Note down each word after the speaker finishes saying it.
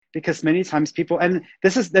because many times people, and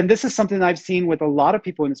this is something I've seen with a lot of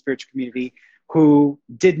people in the spiritual community who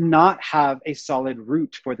did not have a solid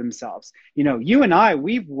root for themselves. You know, you and I,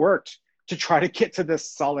 we've worked to try to get to this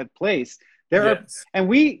solid place. There are, Yes. and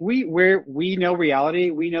we know reality.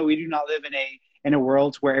 We know we do not live in a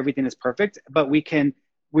world where everything is perfect, but we can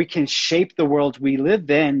shape the world we live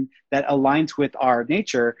in that aligns with our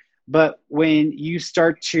nature. But when you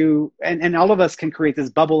start to, and all of us can create this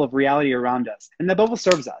bubble of reality around us, and the bubble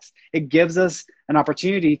serves us. It gives us an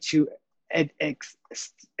opportunity to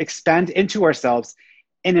expand into ourselves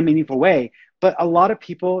in a meaningful way. But a lot of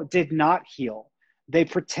people did not heal. They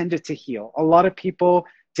pretended to heal. A lot of people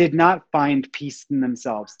did not find peace in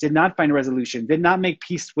themselves, did not find resolution, did not make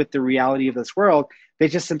peace with the reality of this world. They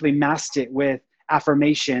just simply masked it with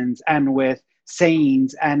affirmations and with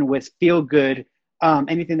sayings and with feel good,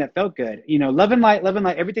 anything that felt good. You know, love and light,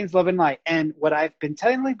 everything's love and light. And what I've been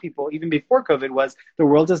telling people even before COVID was the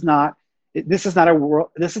world does not, this is not a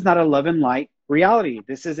world, this is not a love and light reality.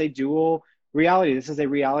 This is a dual reality. This is a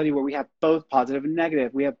reality where we have both positive and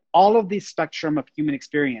negative. We have all of the spectrum of human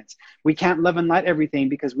experience. We can't love and light everything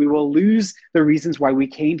because we will lose the reasons why we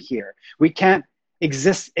came here. We can't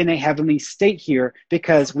exist in a heavenly state here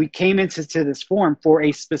because we came into this form for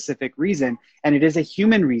a specific reason, and it is a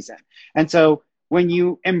human reason. And so when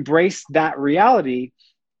you embrace that reality,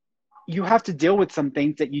 you have to deal with some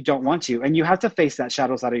things that you don't want to, and you have to face that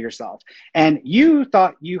shadows out of yourself. And you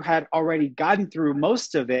thought you had already gotten through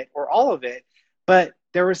most of it or all of it, but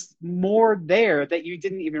there was more there that you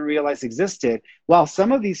didn't even realize existed. While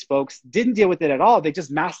some of these folks didn't deal with it at all, they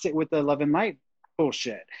just masked it with the love and light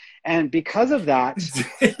bullshit. And because of that,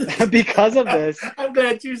 because of this, I'm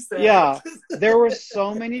glad you said yeah, it. there were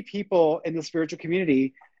so many people in the spiritual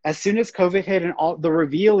community. As soon as COVID hit and all the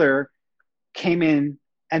revealer came in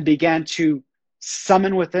and began to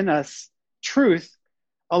summon within us truth,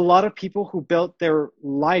 a lot of people who built their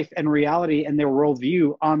life and reality and their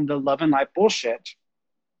worldview on the love and light bullshit,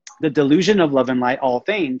 the delusion of love and light, all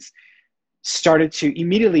things, started to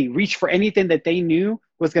immediately reach for anything that they knew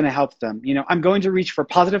was going to help them. You know, I'm going to reach for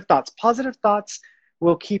positive thoughts. Positive thoughts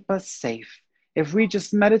will keep us safe. If we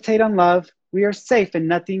just meditate on love, we are safe and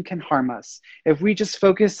nothing can harm us. If we just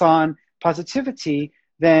focus on positivity,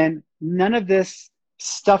 then none of this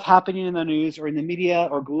stuff happening in the news or in the media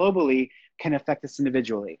or globally can affect us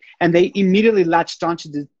individually. And they immediately latched onto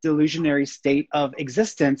the delusionary state of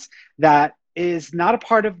existence that is not a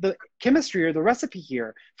part of the chemistry or the recipe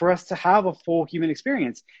here for us to have a full human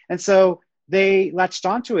experience. And so they latched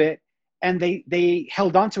onto it, and they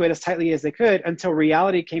held onto it as tightly as they could until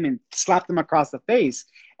reality came and slapped them across the face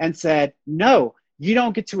and said, no, you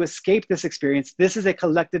don't get to escape this experience. This is a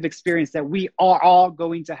collective experience that we are all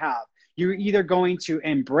going to have. You're either going to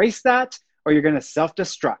embrace that or you're going to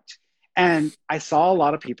self-destruct. And I saw a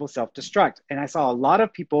lot of people self-destruct. And I saw a lot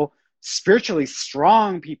of people, spiritually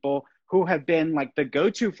strong people who have been like the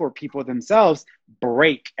go-to for people themselves,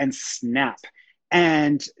 break and snap.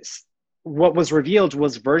 And what was revealed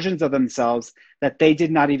was versions of themselves that they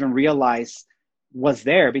did not even realize was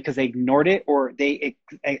there because they ignored it or they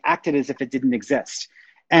acted as if it didn't exist.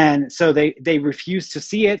 And so they refused to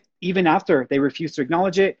see it even after they refused to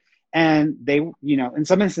acknowledge it. And they, you know, in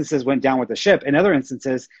some instances went down with the ship. In other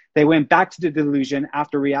instances, they went back to the delusion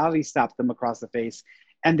after reality slapped them across the face,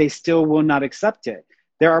 and they still will not accept it.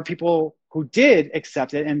 There are people who did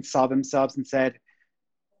accept it and saw themselves and said,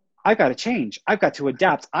 I've got to change. I've got to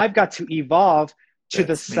adapt. I've got to evolve to the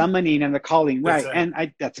That's me. summoning and the calling. That's Right. right.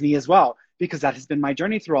 And that's me as well, because that has been my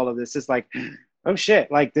journey through all of this. Is like, oh shit,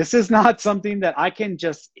 like this is not something that I can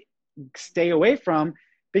just stay away from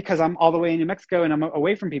because I'm all the way in New Mexico and I'm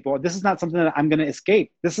away from people. This is not something that I'm going to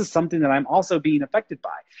escape. This is something that I'm also being affected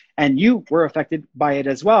by. And you were affected by it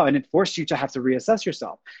as well. And it forced you to have to reassess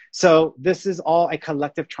yourself. So this is all a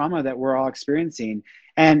collective trauma that we're all experiencing.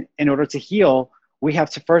 And in order to heal, we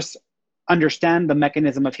have to first understand the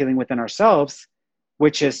mechanism of healing within ourselves,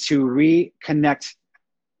 which is to reconnect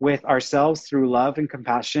with ourselves through love and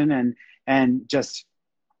compassion and just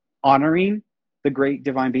honoring the great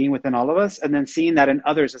divine being within all of us, and then seeing that in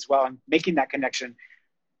others as well and making that connection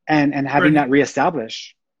and having that Bernie,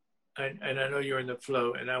 reestablished. and I know you're in the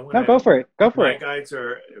flow, and I want No, to. go for it. Go for My it. guides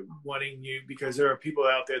are wanting you because there are people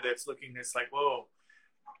out there that's looking. It's like, whoa.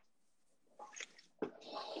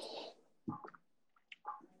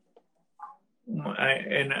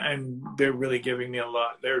 They're really giving me a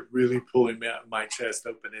lot. They're really pulling my chest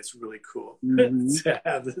open. It's really cool Mm-hmm. to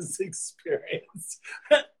have this experience.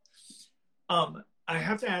 I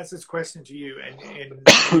have to ask this question to you, and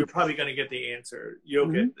you're probably going to get the answer. You'll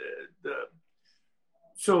Mm-hmm. get the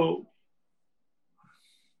so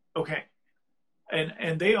okay.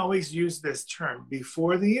 and they always use this term,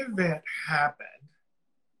 before the event happened,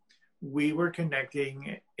 we were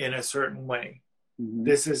connecting in a certain way.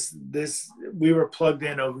 We were plugged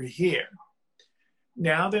in over here.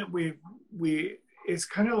 Now that we it's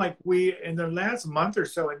kind of like we, in the last month or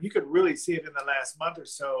so, and you could really see it in the last month or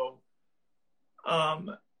so,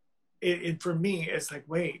 for me, it's like,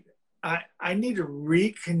 wait, I need to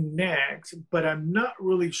reconnect, but I'm not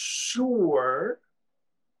really sure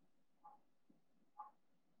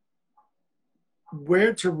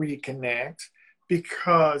where to reconnect,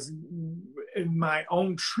 because in my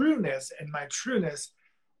own trueness,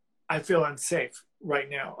 I feel unsafe right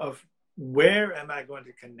now of where am I going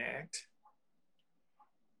to connect,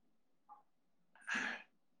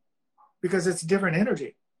 because it's different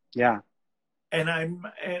energy. Yeah. And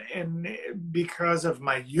and because of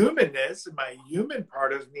my humanness, my human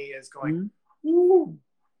part of me is going, ooh.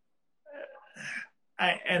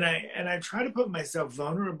 I try to put myself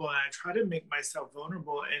vulnerable, and I try to make myself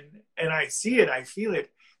vulnerable, and I see it, I feel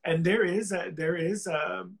it, and there is a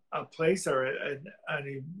place or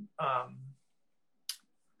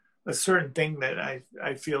a certain thing that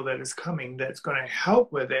I feel that is coming that's going to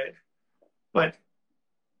help with it. But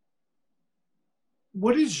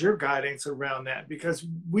what is your guidance around that? Because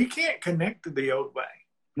we can't connect the old way.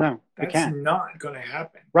 No, we can't. That's not going to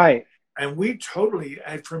happen. Right. And we totally,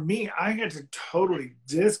 and for me, I had to totally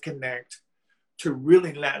disconnect to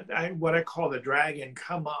really let what I call the dragon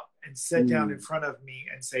come up and sit down in front of me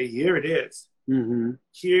and say, here it is.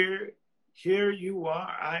 Here you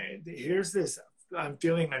are. Here's this. I'm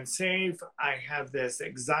feeling unsafe. I have this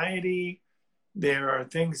anxiety. There are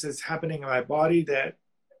things that's happening in my body that,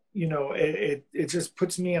 it just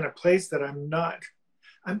puts me in a place that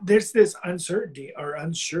there's this uncertainty or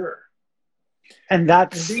unsure. And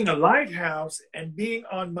being a lighthouse and being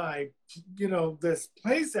on my, this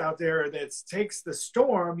place out there that takes the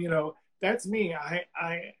storm, that's me.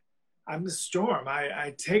 I'm the storm.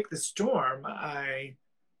 I take the storm.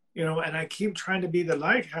 And I keep trying to be the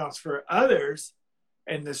lighthouse for others,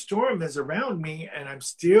 and the storm is around me, and I'm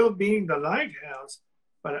still being the lighthouse,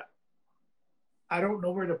 but I don't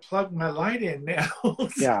know where to plug my light in now.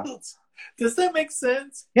 Yeah. Does that make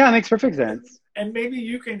sense? Yeah, it makes perfect sense. And maybe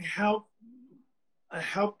you can help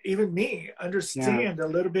even me understand a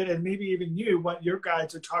little bit, and maybe even you, what your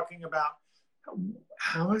guides are talking about.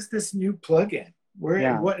 How is this new plug-in?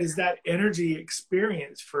 What is that energy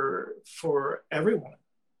experience for everyone?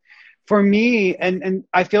 For me, and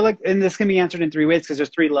I feel like, and this can be answered in three ways, because there's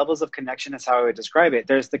three levels of connection is how I would describe it.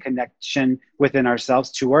 There's the connection within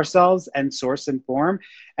ourselves, to ourselves and source and form.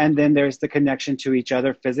 And then there's the connection to each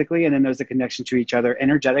other physically. And then there's the connection to each other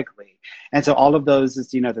energetically. And so all of those is,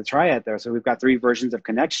 the triad there. So we've got three versions of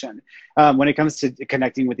connection. When it comes to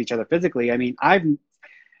connecting with each other physically, I mean,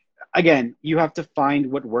 again, you have to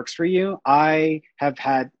find what works for you. I have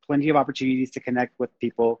had plenty of opportunities to connect with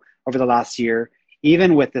people over the last year,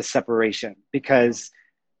 even with this separation, because,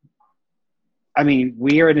 I mean,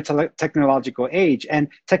 we are in a technological age, and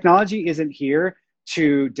technology isn't here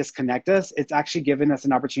to disconnect us. It's actually given us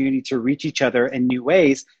an opportunity to reach each other in new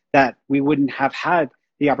ways that we wouldn't have had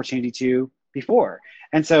the opportunity to before.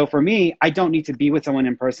 And so for me, I don't need to be with someone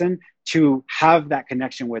in person to have that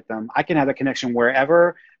connection with them. I can have that connection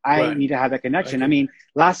wherever I need to have that connection. I mean,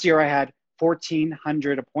 last year I had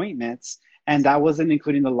 1,400 appointments, and that wasn't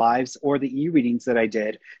including the lives or the e-readings that I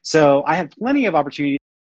did. So I had plenty of opportunity to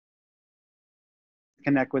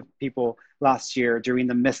connect with people last year during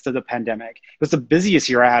the midst of the pandemic. It was the busiest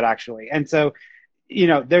year I had, actually. And so,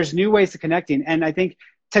 there's new ways of connecting. And I think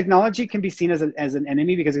technology can be seen as an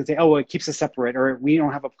enemy, because it can say, oh, well, it keeps us separate, or we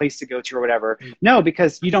don't have a place to go to, or whatever. No,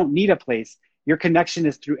 because you don't need a place. Your connection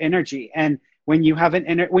is through energy. And when you have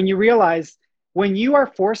when you realize, when you are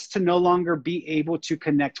forced to no longer be able to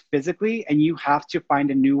connect physically and you have to find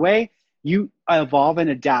a new way, you evolve and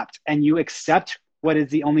adapt, and you accept what is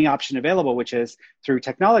the only option available, which is through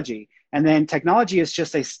technology. And then technology is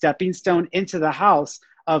just a stepping stone into the house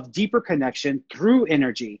of deeper connection through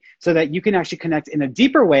energy, so that you can actually connect in a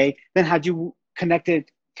deeper way than had you connected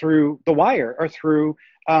through the wire or through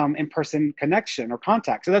in-person connection or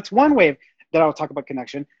contact. So that's one way that I'll talk about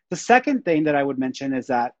connection. The second thing that I would mention is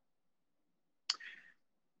that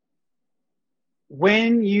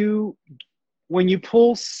when you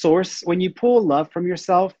pull love from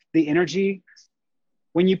yourself, the energy,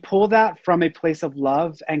 when you pull that from a place of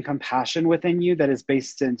love and compassion within you that is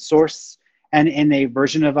based in source and in a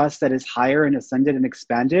version of us that is higher and ascended and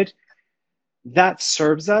expanded, that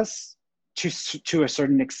serves us to a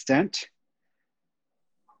certain extent.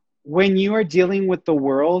 When you are dealing with the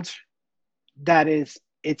world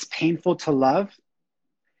it's painful to love,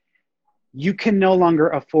 you can no longer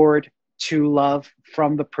afford to love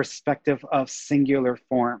from the perspective of singular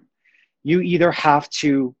form. You either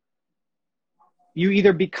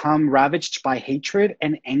become ravaged by hatred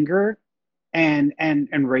and anger and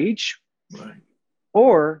rage, Right.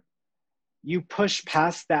 or you push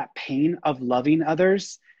past that pain of loving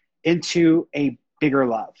others into a bigger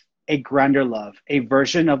love, a grander love, a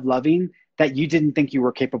version of loving that you didn't think you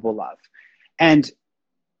were capable of. And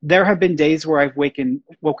there have been days where I've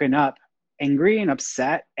woken up angry and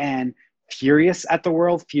upset and furious at the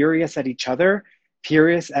world, furious at each other,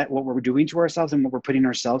 furious at what we're doing to ourselves and what we're putting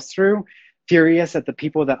ourselves through, furious at the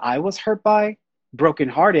people that I was hurt by,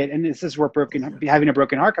 brokenhearted. And this is where having a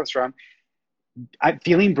broken heart comes from. I'm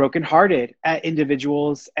feeling brokenhearted at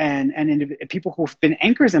individuals and people who've been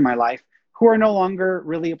anchors in my life who are no longer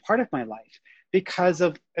really a part of my life because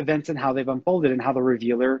of events and how they've unfolded and how the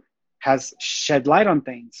revealer has shed light on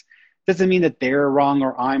things. Doesn't mean that they're wrong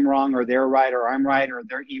or I'm wrong or they're right or I'm right or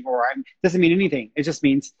they're evil or doesn't mean anything. It just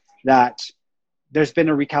means that there's been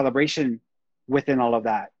a recalibration within all of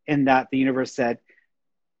that, and that the universe said,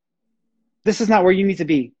 this is not where you need to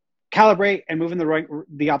be. Calibrate and move in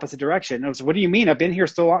the opposite direction. I was, what do you mean? I've been here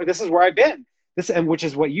so long. This is where I've been. Which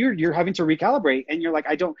is what you're having to recalibrate. And you're like,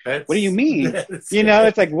 what do you mean?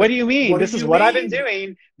 It's like, what do you mean? This is what I've been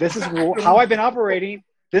doing. This is how I've been operating.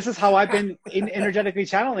 This is how I've been energetically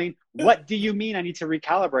channeling. What do you mean I need to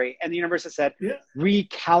recalibrate? And the universe has said,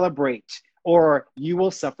 recalibrate, or you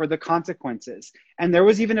will suffer the consequences. And there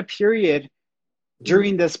was even a period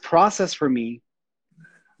during this process for me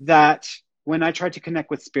that when I tried to connect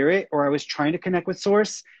with spirit, or I was trying to connect with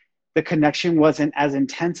source, the connection wasn't as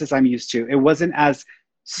intense as I'm used to. It wasn't as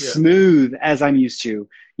smooth as I'm used to.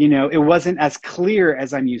 It wasn't as clear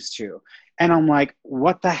as I'm used to. And I'm like,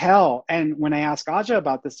 what the hell? And when I ask Aja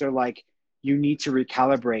about this, they're like, you need to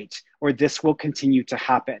recalibrate or this will continue to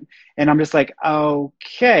happen. And I'm just like,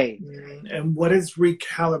 okay. And what is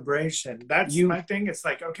recalibration? That's my thing. It's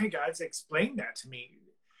like, okay, guys, explain that to me.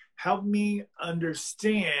 Help me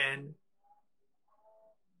understand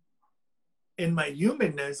in my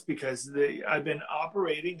humanness, because I've been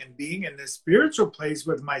operating and being in this spiritual place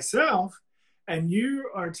with myself, and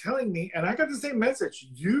you are telling me, and I got the same message,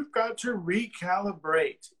 you've got to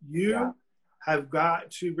recalibrate. You have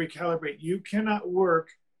got to recalibrate. You cannot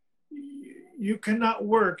work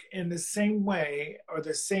in the same way or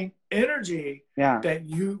the same energy that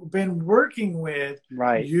you've been working with.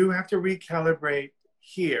 Right. You have to recalibrate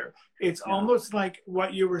here. It's almost like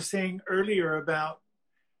what you were saying earlier about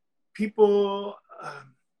people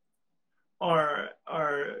are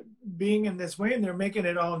being in this way and they're making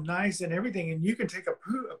it all nice and everything, and you can take a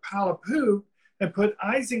pile of poo and put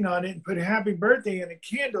icing on it and put a happy birthday and a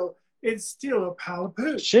candle. It's still a pile of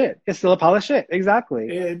poo. Shit. It's still a pile of shit. Exactly.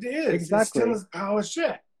 It is. Exactly. It's still a pile of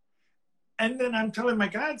shit. And then I'm telling my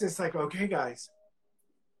guys, it's like, okay, guys,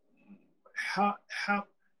 how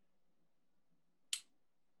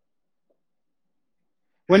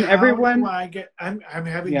when everyone, I'm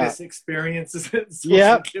having this experience.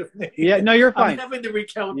 Yeah, no, you're fine. I'm having the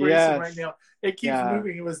recalibration right now. It keeps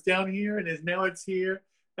moving. It was down here and now it's here.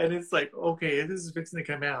 And it's like, okay, this is fixing to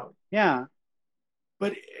come out. Yeah.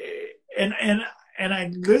 But, and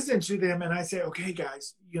I listen to them and I say, okay,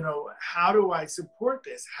 guys, how do I support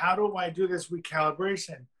this? How do I do this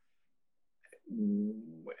recalibration?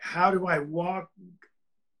 How do I walk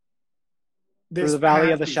through the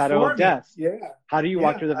valley of the shadow of death? Yeah. How do you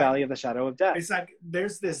walk through the valley of the shadow of death? It's like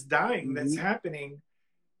there's this dying that's happening.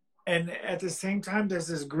 And at the same time, there's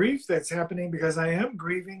this grief that's happening because I am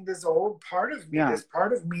grieving this old part of me, this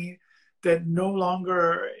part of me that no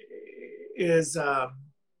longer is, not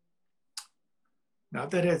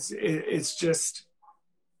that it's just,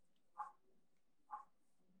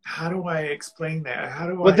 how do I explain that? How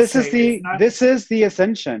do I this is the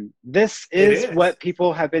ascension. This is what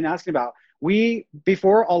people have been asking about.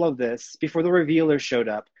 Before all of this, before the revealer showed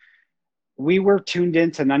up, we were tuned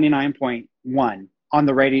into 99.1 on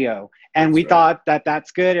the radio. And we thought that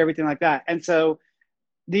that's good, everything like that. And so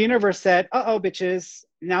the universe said, bitches,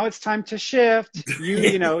 now it's time to shift.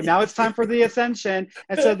 Now it's time for the ascension.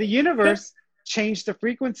 And so the universe changed the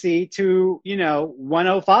frequency to,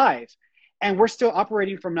 105. And we're still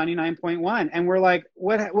operating from 99.1. And we're like,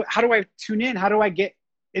 how do I tune in? How do I get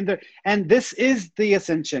in there? And this is the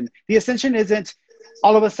ascension. The ascension isn't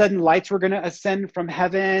all of a sudden lights were going to ascend from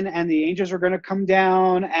heaven and the angels were going to come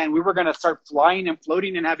down and we were going to start flying and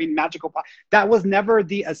floating and having magical that was never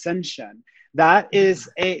the ascension. That is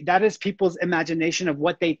people's imagination of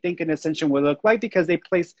what they think an ascension would look like because they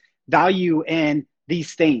place value in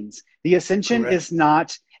these things. The ascension is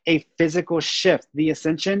not a physical shift. The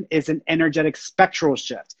ascension is an energetic spectral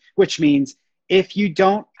shift. which means if you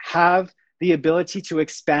don't have the ability to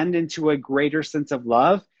expand into a greater sense of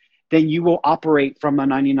love, then you will operate from a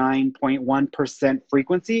 99.1%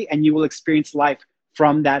 frequency and you will experience life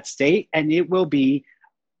from that state, and it will be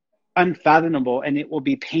unfathomable and it will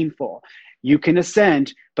be painful. You can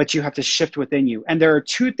ascend, but you have to shift within you. And there are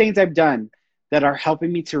two things I've done that are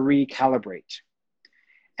helping me to recalibrate.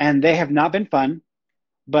 And they have not been fun,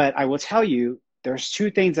 but I will tell you, there's two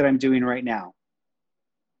things that I'm doing right now.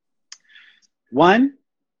 One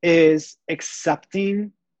is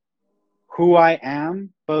accepting who I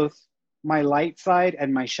am, both my light side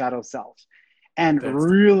and my shadow self, and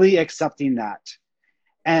really accepting that.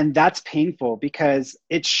 And that's painful because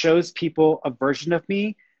it shows people a version of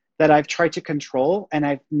me that I've tried to control, and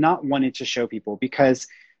I've not wanted to show people because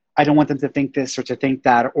I don't want them to think this or to think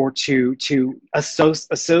that or to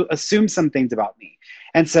assume some things about me.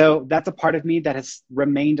 And so that's a part of me that has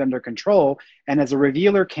remained under control. And as a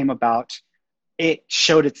revealer came about, it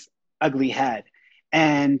showed its ugly head.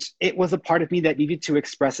 And it was a part of me that needed to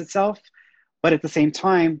express itself. But at the same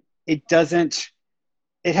time, it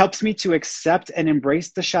helps me to accept and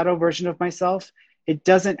embrace the shadow version of myself. It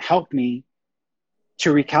doesn't help me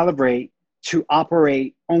to recalibrate, to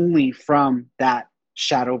operate only from that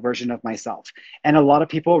shadow version of myself. And a lot of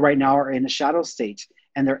people right now are in a shadow state,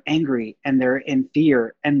 and they're angry, and they're in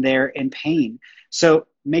fear, and they're in pain. So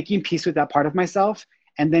making peace with that part of myself,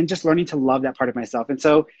 and then just learning to love that part of myself. And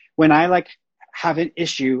so when I have an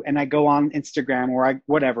issue and I go on Instagram or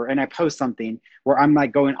whatever, and I post something where I'm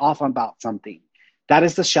going off about something, that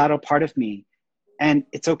is the shadow part of me, and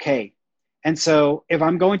it's okay. And so if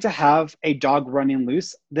I'm going to have a dog running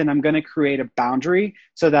loose, then I'm going to create a boundary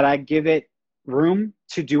so that I give it room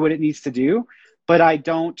to do what it needs to do, but I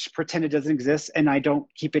don't pretend it doesn't exist, and I don't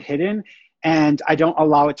keep it hidden, and I don't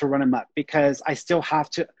allow it to run amok, because I still have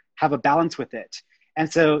to have a balance with it.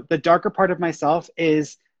 And so the darker part of myself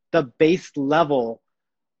is the base level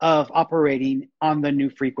of operating on the new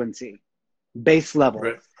frequency, base level.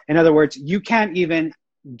 Right. In other words, you can't even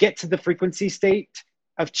get to the frequency state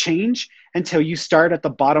of change until you start at the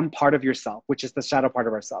bottom part of yourself, which is the shadow part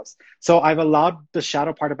of ourselves. So I've allowed the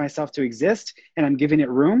shadow part of myself to exist, and I'm giving it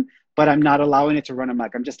room, but I'm not allowing it to run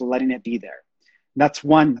amok. I'm just letting it be there. That's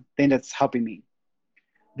one thing that's helping me.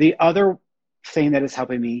 The other thing that is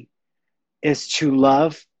helping me is to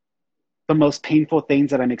love the most painful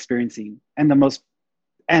things that I'm experiencing, and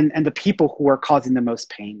the people who are causing the most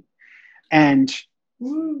pain. And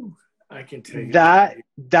I can tell you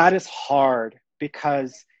that is hard,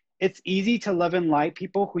 because it's easy to love and light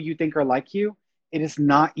people who you think are like you. It is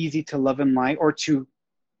not easy to love and light, or to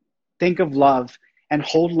think of love and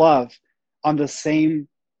hold love at the same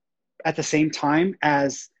time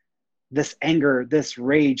as this anger, this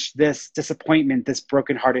rage, this disappointment, this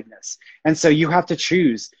brokenheartedness. And so you have to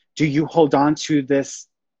choose. Do you hold on to this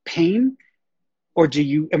pain, or do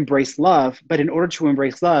you embrace love? But in order to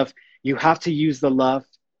embrace love, you have to use the love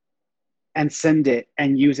and send it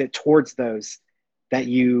and use it towards those that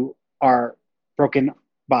you are broken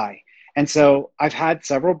by. And so I've had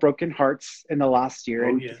several broken hearts in the last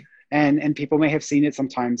year. And people may have seen it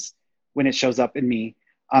sometimes when it shows up in me,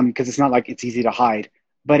 because it's not like it's easy to hide,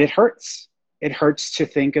 but it hurts. It hurts to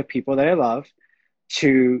think of people that I love,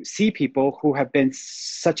 to see people who have been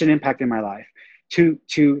such an impact in my life, to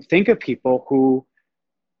think of people who,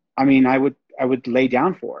 I would lay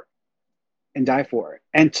down for and die for,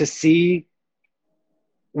 and to see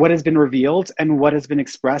what has been revealed and what has been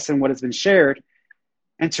expressed and what has been shared,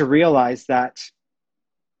 and to realize that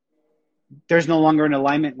there's no longer an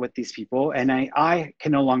alignment with these people, and I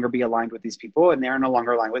can no longer be aligned with these people, and they are no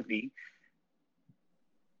longer aligned with me.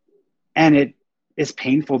 And it is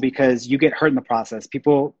painful because you get hurt in the process.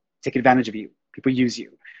 People take advantage of you. People use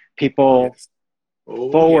you. People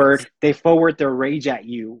they forward their rage at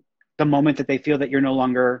you the moment that they feel that you're no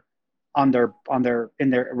longer in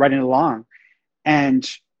their running along. And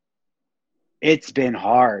it's been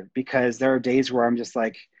hard, because there are days where I'm just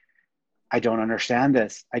like, I don't understand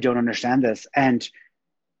this. I don't understand this. And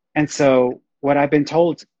so what I've been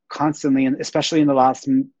told constantly, and especially in the last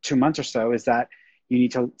 2 months or so, is that you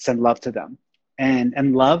need to send love to them,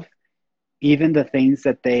 and love even the things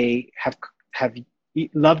that they have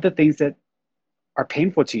love the things that are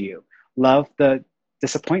painful to you. Love the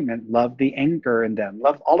disappointment, love the anger in them,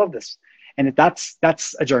 love all of this. And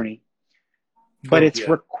that's a journey, but it's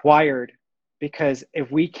required, because if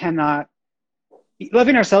we cannot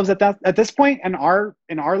loving ourselves at this point, in our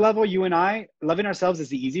level, you and I, loving ourselves is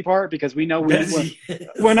the easy part, because we know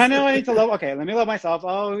when I know I need to love, okay, let me love myself.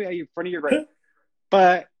 Oh, yeah, you're funny, you're great.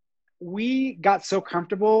 But we got so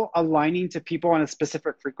comfortable aligning to people on a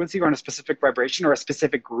specific frequency or on a specific vibration or a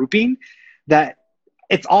specific grouping that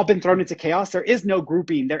it's all been thrown into chaos. There is no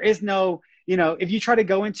grouping. There is no, if you try to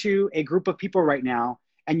go into a group of people right now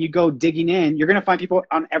and you go digging in, you're going to find people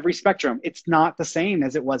on every spectrum. It's not the same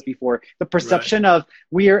as it was before. The perception of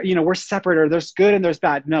we're separate, or there's good and there's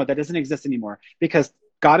bad. No, that doesn't exist anymore, because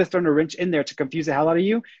God has thrown a wrench in there to confuse the hell out of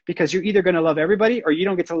you, because you're either going to love everybody or you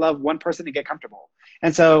don't get to love one person and get comfortable.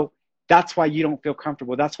 And so that's why you don't feel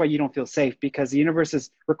comfortable. That's why you don't feel safe, because the universe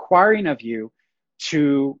is requiring of you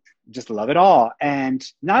to just love it all. And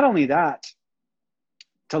not only that,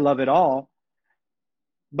 to love it all,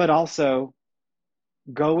 but also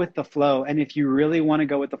go with the flow. And if you really want to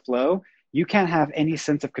go with the flow, you can't have any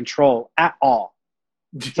sense of control at all.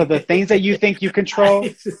 So the things that you think you control,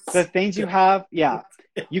 the things you have,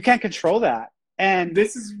 you can't control that. And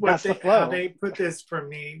this is how they put this for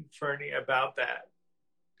me, Fernie, about that.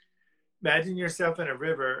 Imagine yourself in a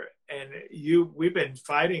river, and we've been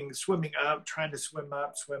fighting, swimming up, trying to swim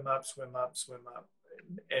up,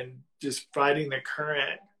 and just fighting the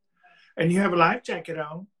current. And you have a life jacket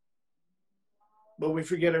on, but we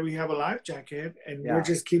forget that we have a life jacket, and we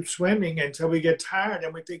just keep swimming until we get tired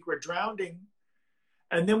and we think we're drowning.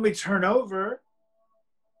 And then we turn over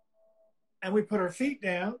and we put our feet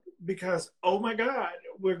down because, oh my God,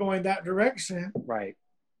 we're going that direction. Right.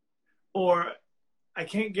 Or I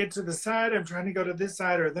can't get to the side. I'm trying to go to this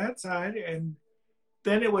side or that side. And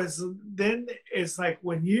then it's like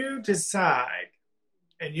when you decide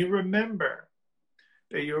and you remember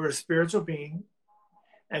that you're a spiritual being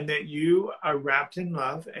and that you are wrapped in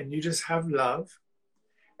love and you just have love,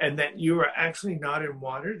 and that you are actually not in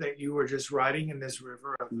water, that you are just riding in this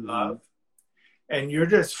river of love, and you're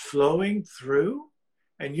just flowing through,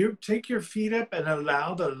 and you take your feet up and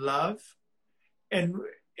allow the love and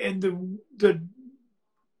the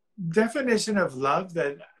definition of love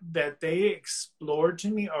that they explored to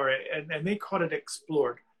me, and they called it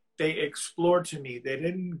explored. They explored to me. They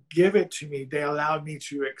didn't give it to me. They allowed me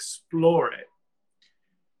to explore it.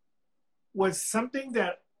 Was something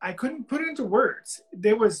that I couldn't put into words.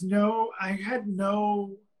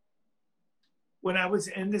 When I was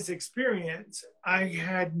in this experience, I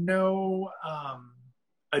had no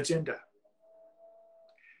agenda.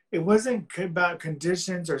 It wasn't about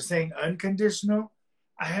conditions or saying unconditional.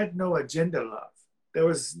 I had no agenda, love. There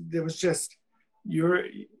was just you're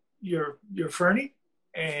Fernie,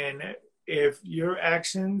 and if your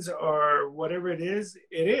actions are whatever it is,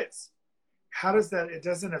 it is. How does that? It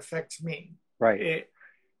doesn't affect me. Right.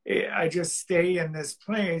 I just stay in this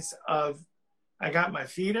place of, I got my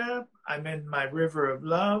feet up, I'm in my river of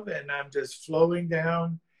love, and I'm just flowing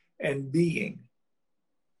down and being.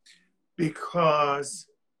 Because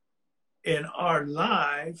in our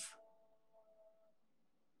life,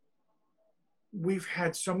 we've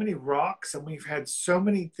had so many rocks and we've had so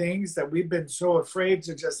many things that we've been so afraid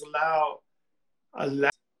to just allow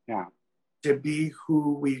to be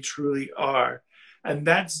who we truly are. And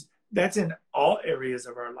that's in all areas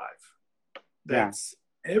of our life. That's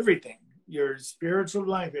everything, your spiritual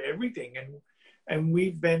life, everything. And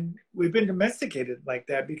we've been domesticated like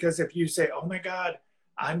that, because if you say, oh my God,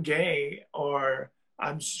 I'm gay or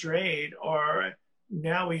I'm straight, or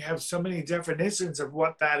now we have so many definitions of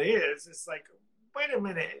what that is. It's like, wait a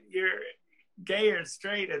minute, you're gay or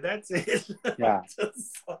straight and that's it. Yeah.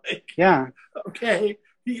 Just like, okay,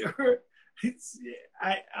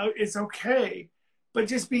 it's okay. But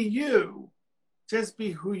just be you. Just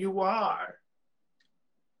be who you are.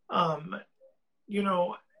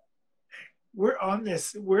 We're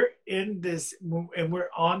in this, and we're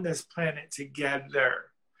on this planet together.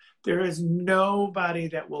 There is nobody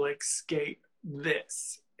that will escape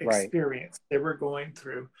this experience that we're going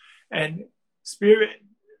through. And Spirit,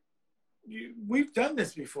 we've done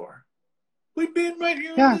this before. We've been right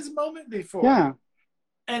here in this moment before. Yeah.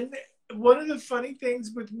 And one of the funny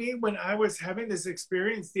things with me, when I was having this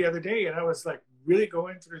experience the other day, and I was like really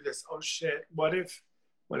going through this, oh shit, what if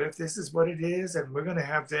this is what it is, and we're gonna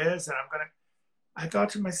have this, and I thought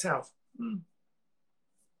to myself,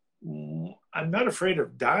 I'm not afraid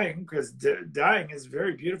of dying, because dying is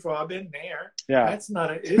very beautiful. I've been there. Yeah. That's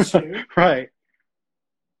not an issue. Right.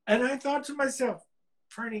 And I thought to myself,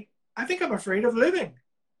 Fernie, I think I'm afraid of living.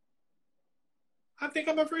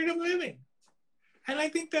 And I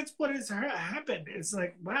think that's what has happened. It's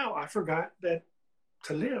like, wow, I forgot that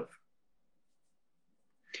to live.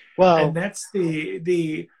 Well, and that's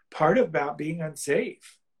the part about being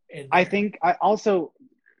unsafe. And I think I also,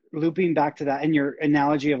 looping back to that and your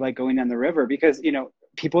analogy of like going down the river, because,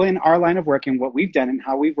 people in our line of work and what we've done and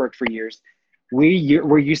how we've worked for years,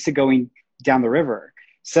 we're used to going down the river.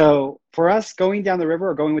 So for us, going down the river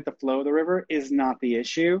or going with the flow of the river is not the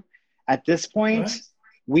issue. At this point,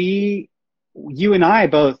 Right. you and I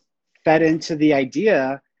both fed into the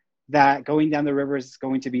idea that going down the river is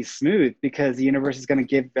going to be smooth because the universe is going to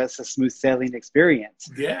give us a smooth sailing experience.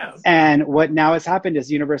 Yeah. And what now has happened is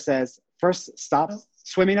the universe says, first, stop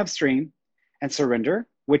swimming upstream and surrender,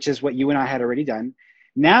 which is what you and I had already done.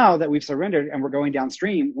 Now that we've surrendered and we're going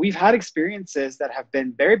downstream, we've had experiences that have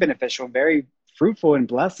been very beneficial and very fruitful and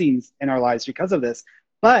blessings in our lives because of this.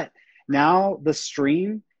 But now the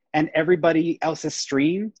stream and everybody else's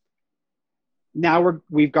stream, now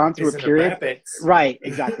we've gone through a period. Right,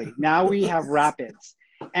 exactly. Now we have rapids.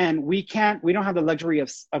 And we don't have the luxury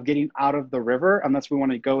of getting out of the river unless we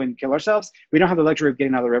want to go and kill ourselves. We don't have the luxury of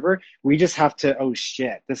getting out of the river. We just have to, oh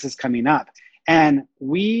shit, this is coming up. And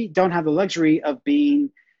we don't have the luxury of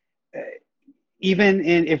being, even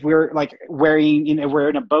if we're like wearing, we're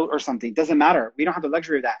in a boat or something, doesn't matter. We don't have the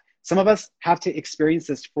luxury of that. Some of us have to experience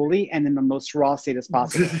this fully and in the most raw state as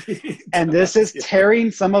possible. And this is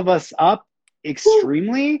tearing some of us up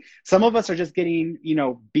extremely. Some of us are just getting,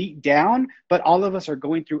 beat down, but all of us are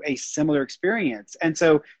going through a similar experience. And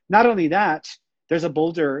so not only that, there's a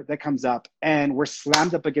boulder that comes up and we're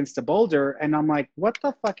slammed up against a boulder. And I'm like, what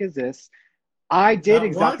the fuck is this? I did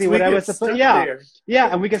exactly what I was supposed to. Yeah.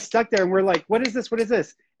 And we get stuck there and we're like, what is this? What is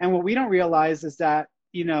this? And what we don't realize is that,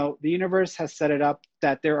 the universe has set it up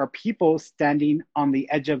that there are people standing on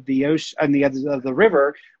the edge of the ocean, on the edge of the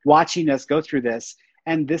river, watching us go through this.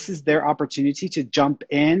 And this is their opportunity to jump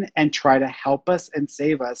in and try to help us and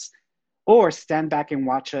save us, or stand back and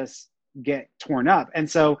watch us get torn up.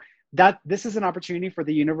 And so this is an opportunity for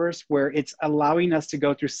the universe where it's allowing us to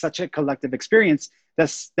go through such a collective experience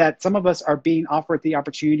that some of us are being offered the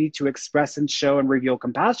opportunity to express and show and reveal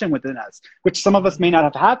compassion within us, which some of us may not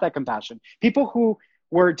have had that compassion. People who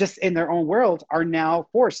were just in their own world are now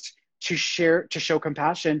forced to show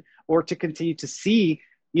compassion or to continue to see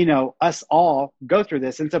us all go through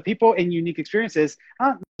this. And so people in unique experiences,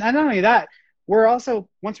 and not only that, we're also,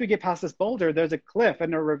 once we get past this boulder, there's a cliff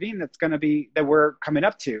and a ravine that we're coming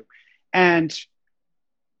up to. And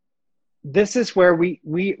this is where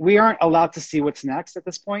we aren't allowed to see what's next at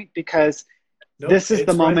this point, because this is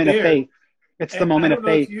the moment of faith. It's the moment of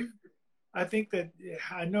faith. I think that,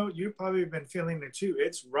 I know you've probably been feeling it too.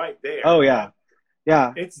 It's right there. Oh yeah.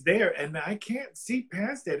 Yeah. It's there and I can't see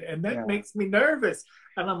past it. And that makes me nervous.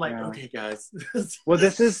 And I'm like, okay, guys. Well,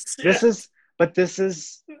 this is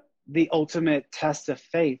the ultimate test of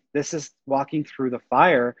faith. This is walking through the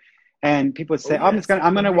fire. And people would say, I'm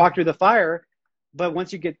going to walk through the fire. But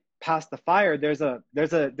once you get past the fire, there's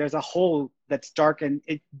a hole that's dark and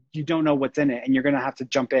you don't know what's in it. And you're going to have to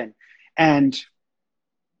jump in. And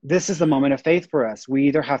this is the moment of faith for us. We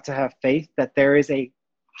either have to have faith that there is a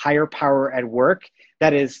higher power at work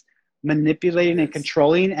that is manipulating and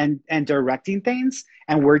controlling and directing things,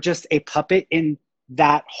 and we're just a puppet in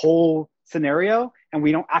that whole scenario, and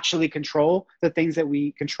we don't actually control the things that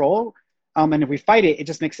we control. And if we fight it, it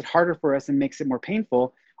just makes it harder for us and makes it more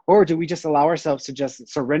painful. Or do we just allow ourselves to just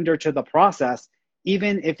surrender to the process,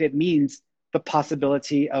 even if it means the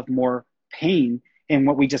possibility of more pain in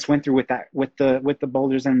what we just went through with the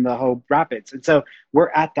boulders and the whole rapids? And so we're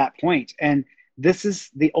at that point, and this is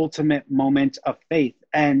the ultimate moment of faith.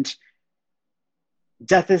 And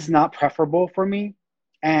death is not preferable for me.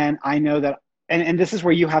 And I know that, and this is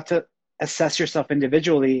where you have to assess yourself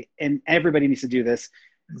individually, and everybody needs to do this.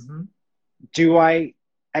 Mm-hmm. Do I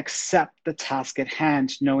accept the task at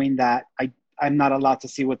hand, knowing that I'm not allowed to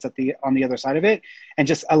see what's on the other side of it, and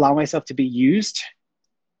just allow myself to be used?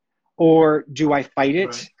 Or do I fight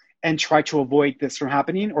it and try to avoid this from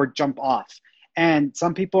happening, or jump off? And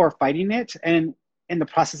some people are fighting it, and in the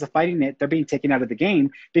process of fighting it, they're being taken out of the game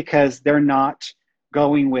because they're not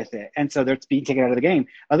going with it. And so they're being taken out of the game.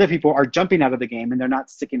 Other people are jumping out of the game and they're not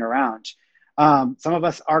sticking around. Some of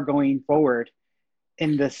us are going forward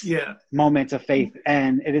in this moment of faith.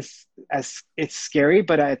 And it's scary,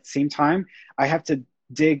 but at the same time, I have to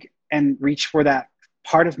dig and reach for that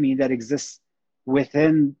part of me that exists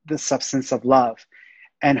within the substance of love,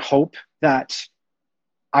 and hope that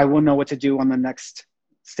I will know what to do on the next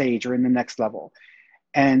stage or in the next level.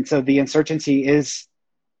 And so the uncertainty is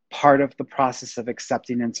part of the process of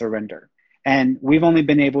accepting and surrender. And we've only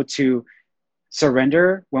been able to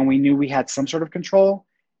surrender when we knew we had some sort of control.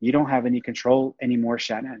 You don't have any control anymore,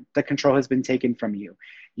 Shannon. The control has been taken from you.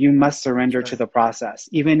 You must surrender to the process,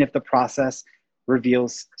 even if the process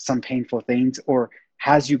reveals some painful things or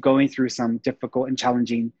has you going through some difficult and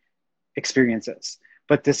challenging experiences.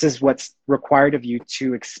 But this is what's required of you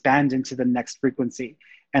to expand into the next frequency.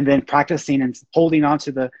 and then practicing and holding on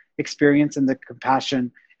to the experience and the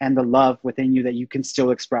compassion and the love within you that you can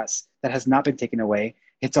still express, that has not been taken away.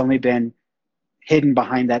 It's only been hidden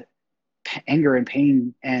behind that anger and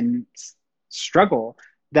pain and struggle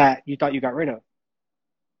that you thought you got rid of.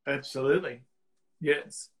 Absolutely.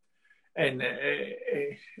 Yes. And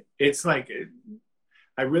it's like,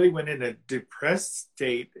 I really went in a depressed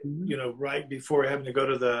state, right before having to go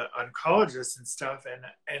to the oncologist and stuff.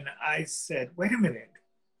 And I said, wait a minute,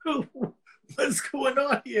 what's going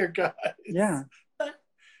on here, guys? Yeah.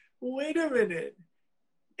 Wait a minute.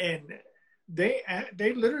 And they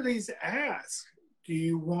literally ask, do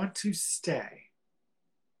you want to stay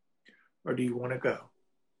or do you want to go?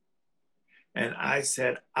 And I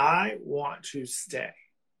said, I want to stay.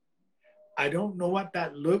 I don't know what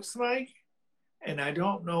that looks like. And I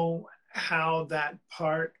don't know how that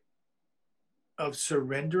part of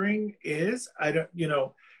surrendering is.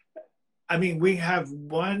 We have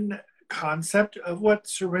one concept of what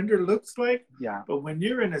surrender looks like. Yeah. But when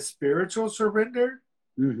you're in a spiritual surrender,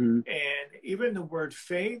 mm-hmm. and even the word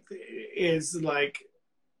faith is like,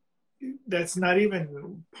 that's not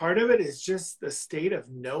even part of it. It's just the state of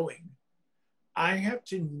knowing. I have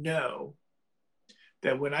to know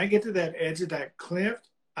that when I get to that edge of that cliff,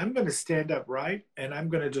 I'm going to stand upright and I'm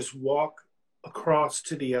going to just walk across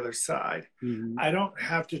to the other side. Mm-hmm. I don't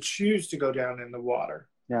have to choose to go down in the water.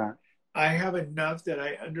 Yeah. I have enough that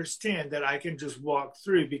I understand that I can just walk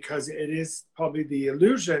through, because it is probably the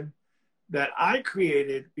illusion that I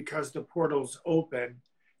created because the portal's open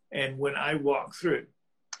and when I walk through.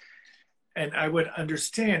 And I would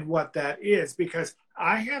understand what that is, because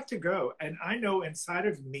I have to go. And I know inside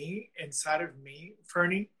of me,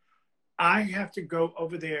 Fernie, I have to go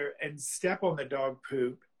over there and step on the dog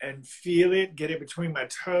poop and feel it, get it between my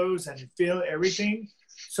toes and feel everything,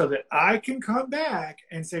 so that I can come back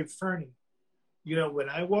and say, Fernie, when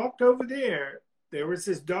I walked over there, there was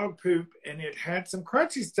this dog poop and it had some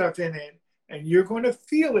crunchy stuff in it, and you're going to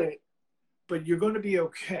feel it, but you're going to be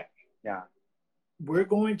okay. Yeah. We're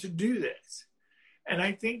going to do this. And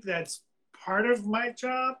I think that's part of my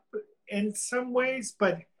job in some ways,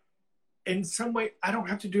 but in some way, I don't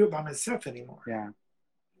have to do it by myself anymore. Yeah.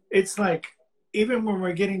 It's like, even when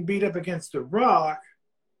we're getting beat up against the rock,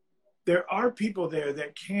 there are people there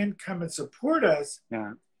that can come and support us.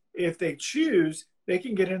 Yeah. If they choose, they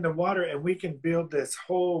can get in the water and we can build this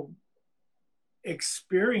whole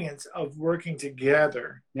experience of working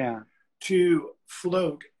together. Yeah. To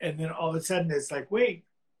float. And then all of a sudden it's like, wait,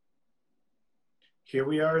 here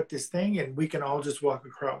we are at this thing and we can all just walk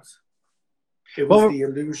across. It was the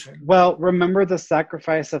illusion. Well, remember the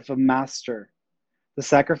sacrifice of a master. The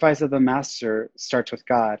sacrifice of the master starts with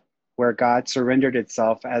God, where God surrendered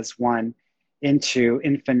itself as one into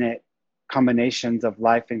infinite combinations of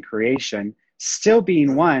life and creation, still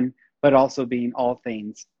being one, but also being all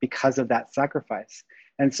things because of that sacrifice.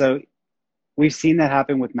 And so we've seen that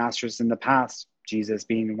happen with masters in the past, Jesus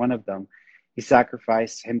being one of them. He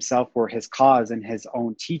sacrificed himself for his cause and his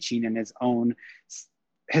own teaching and his own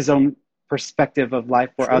perspective of life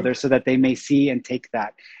for others, so that they may see and take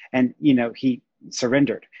that. And, he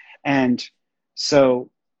surrendered. And so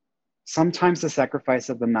sometimes the sacrifice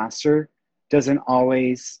of the master doesn't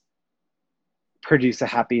always produce a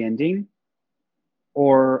happy ending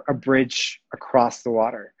or a bridge across the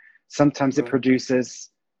water. Sometimes it produces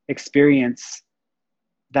experience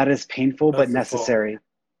that is painful but necessary.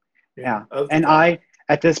 Yeah. And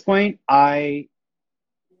at this point, I'm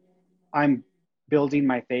building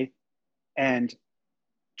my faith and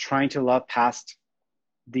trying to love past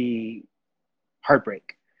the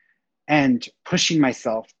heartbreak and pushing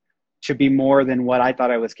myself to be more than what I thought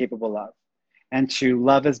I was capable of, and to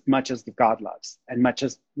love as much as God loves, and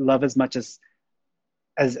love as much as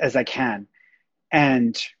I can.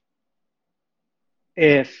 And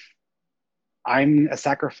if I'm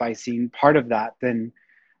sacrificing part of that, then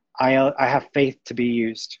I have faith to be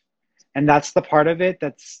used. And that's the part of it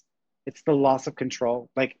it's the loss of control.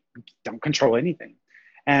 Like, don't control anything.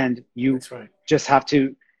 And you just have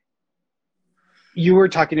to, you were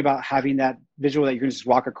talking about having that visual that you're going to just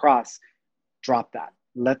walk across. Drop that.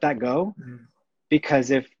 Let that go. Mm-hmm. Because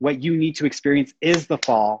if what you need to experience is the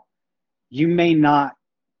fall, you may not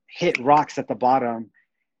hit rocks at the bottom.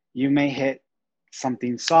 You may hit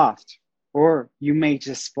something soft, or you may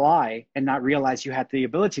just fly and not realize you had the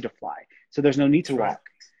ability to fly. So there's no need to walk.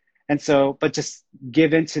 And so, but just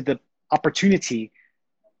give into the opportunity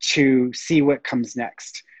to see what comes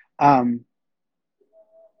next.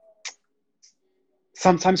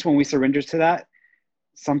 Sometimes when we surrender to that,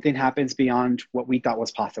 something happens beyond what we thought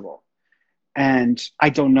was possible. And I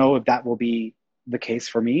don't know if that will be the case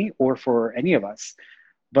for me or for any of us.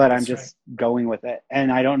 but I'm That's right. just going with it.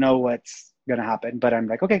 And I don't know what's going to happen, but I'm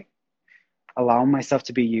like, okay, allow myself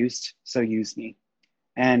to be used. So use me.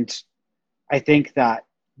 And I think that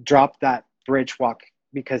drop that bridge walk,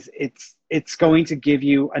 because it's going to give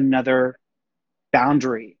you another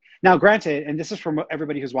boundary. Now, granted, and this is from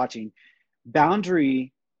everybody who's watching,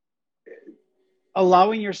 boundary,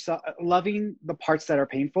 allowing yourself, loving the parts that are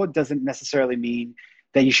painful doesn't necessarily mean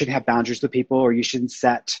that you shouldn't have boundaries with people, or you shouldn't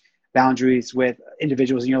set boundaries with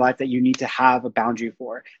individuals in your life that you need to have a boundary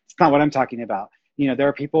for. It's not what I'm talking about. There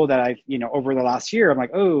are people that I've, over the last year, I'm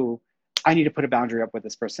like, oh, I need to put a boundary up with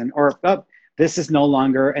this person, or oh, this is no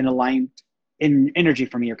longer an aligned in energy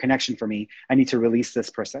for me or connection for me. I need to release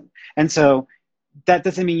this person. And so that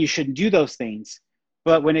doesn't mean you shouldn't do those things.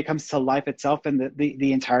 But when it comes to life itself and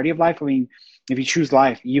the entirety of life, I mean, if you choose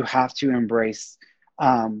life, you have to embrace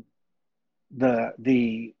the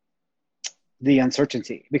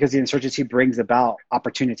uncertainty, because the uncertainty brings about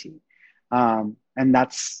opportunity, and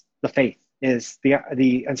that's the faith. Is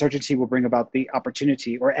the uncertainty will bring about the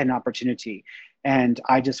opportunity, or an opportunity, and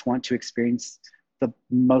I just want to experience the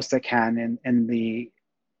most I can in the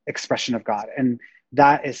expression of God, and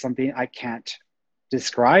that is something I can't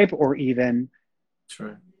describe or even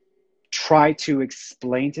try to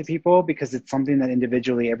explain to people, because it's something that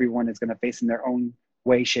individually everyone is going to face in their own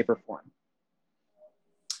way, shape, or form.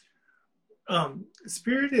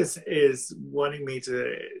 Spirit is wanting me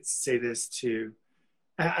to say this too.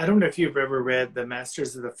 I don't know if you've ever read The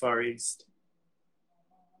Masters of the Far East.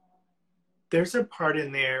 There's a part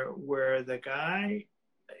in there where the guy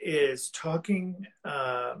is talking,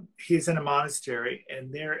 he's in a monastery,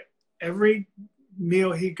 and every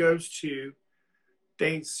meal he goes to,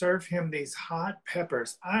 they serve him these hot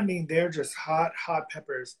peppers. I mean, they're just hot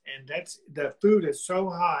peppers. And the food is so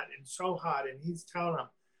hot. And he's telling them,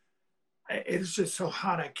 it's just so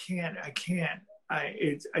hot. I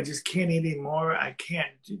just can't eat anymore. I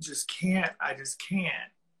just can't.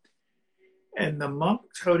 And the monk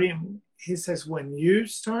told him, he says, when you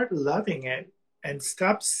start loving it and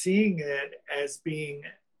stop seeing it as being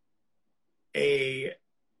a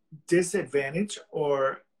disadvantage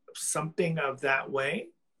or something of that way,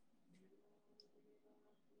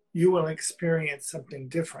 you will experience something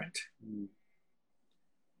different. Mm.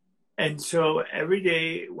 And so every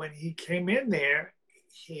day when he came in there,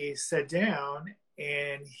 he sat down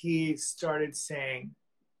and he started saying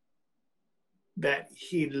that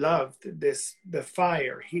he loved the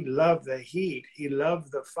fire. He loved the heat. He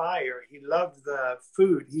loved the fire. He loved the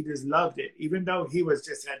food. He just loved it, even though he was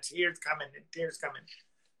just had tears coming.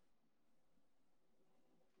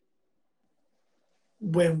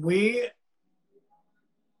 When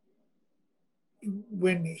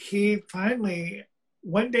he finally,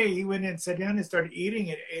 one day he went and sat down and started eating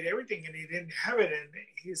it, ate everything, and he didn't have it. And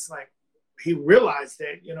he's like, he realized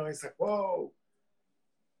it, he's like, whoa.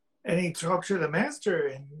 And he talked to the master,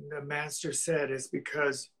 and the master said, it's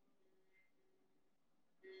because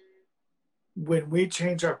when we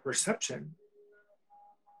change our perception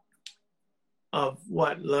of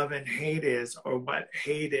what love and hate is, or what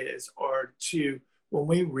hate is, or when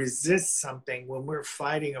we resist something, when we're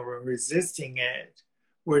fighting or we're resisting it,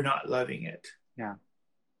 we're not loving it. Yeah.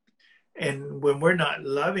 And when we're not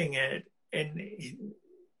loving it and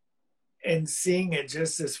seeing it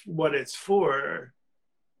just as what it's for,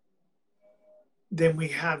 then we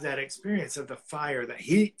have that experience of the fire, the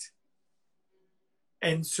heat.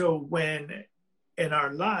 And so when in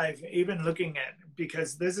our life, even looking at,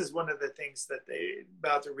 because this is one of the things that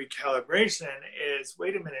about the recalibration is,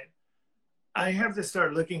 wait a minute, I have to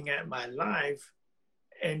start looking at my life,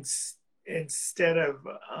 and instead of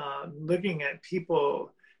looking at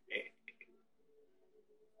people,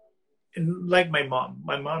 and like my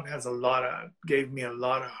mom has gave me a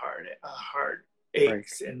lot of heart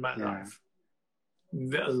aches in my life,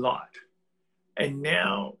 a lot. And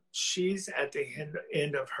now she's at the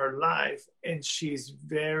end of her life, and she's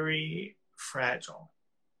very fragile.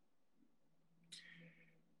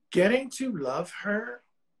 Getting to love her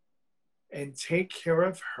and take care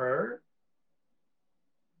of her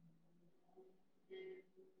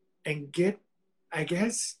and I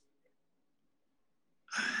guess,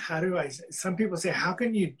 some people say, how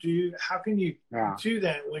can you do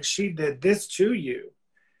that when she did this to you?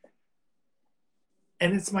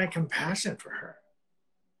 And it's my compassion for her.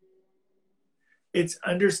 It's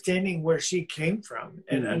understanding where she came from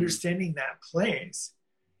and understanding that place,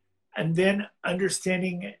 and then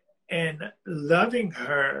understanding and loving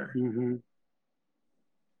her. Mm-hmm.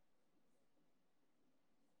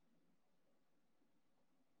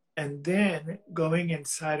 And then going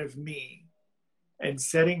inside of me and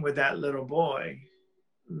sitting with that little boy,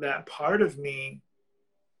 that part of me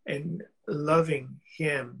and loving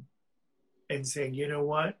him and saying, you know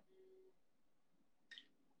what?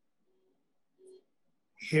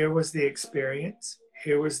 Here was the experience.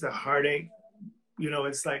 Here was the heartache. You know,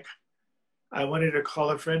 it's like I wanted to call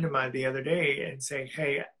a friend of mine the other day and say,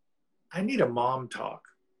 hey, I need a mom talk.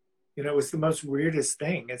 You know, it was the most weirdest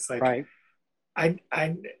thing. It's like, Right. I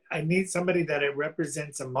need somebody that it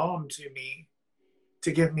represents a mom to me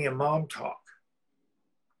to give me a mom talk,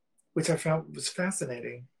 which I found was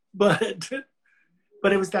fascinating. But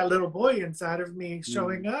it was that little boy inside of me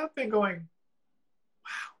showing up and going,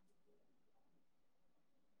 wow,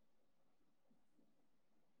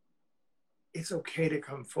 it's okay to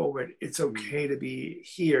come forward. It's okay to be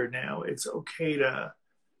here now. It's okay to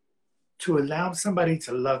allow somebody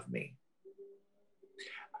to love me.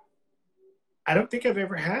 I don't think I've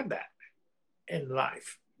ever had that in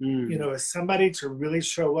life. You know, as somebody to really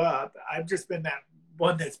show up. I've just been that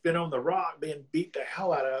one that's been on the rock being beat the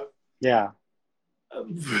hell out of. Yeah.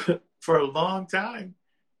 For a long time.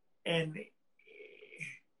 And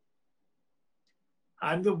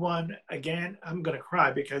I'm the one, again, I'm going to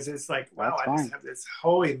cry because it's like, wow, I just have this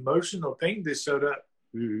whole emotional thing that showed up.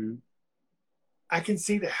 Mm-hmm. I can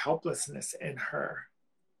see the helplessness in her.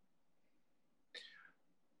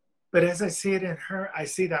 But as I see it in her, I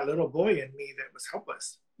see that little boy in me that was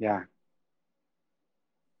helpless. Yeah.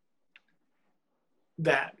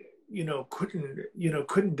 That, you know,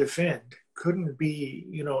 couldn't defend, couldn't be,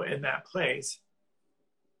 you know, in that place.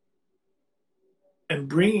 And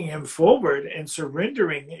bringing him forward and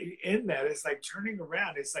surrendering in that, it's like turning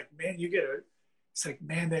around. It's like, man, it's like,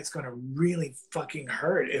 man, that's going to really fucking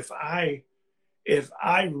hurt if I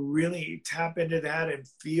really tap into that and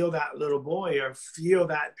feel that little boy or feel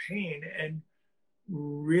that pain. And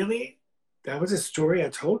really, that was a story I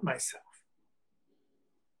told myself.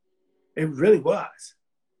 It really was.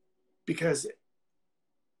 Because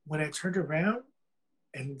when I turned around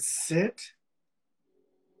and sit,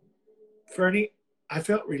 Fernie, I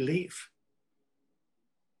felt relief.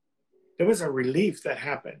 There was a relief that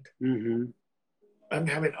happened. Mm-hmm. I'm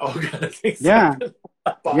having all kind of things. Yeah.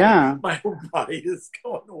 My whole body is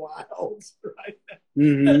going wild right now.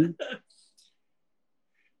 Mm-hmm.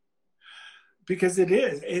 Because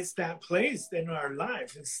it's that place in our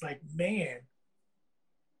life. It's like, man,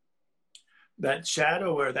 that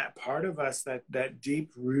shadow or that part of us, that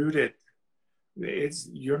deep rooted,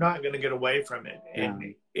 you're not going to get away from it. Yeah.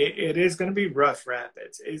 And it is going to be rough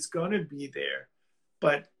rapids. It's going to be there.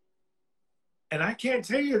 And I can't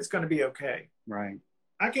tell you it's going to be okay. Right.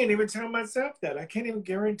 I can't even tell myself that. I can't even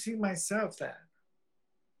guarantee myself that.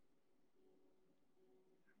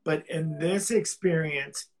 But in this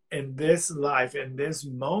experience, in this life, in this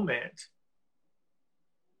moment,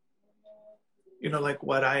 you know, like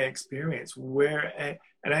what I experience, and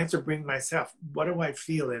I have to bring myself, what do I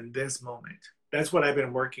feel in this moment? That's what I've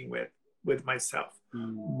been working with myself.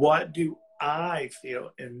 Mm-hmm. What do I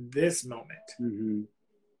feel in this moment? Mm-hmm.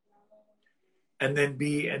 And then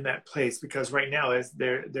be in that place, because right now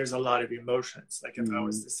there's a lot of emotions. Like if I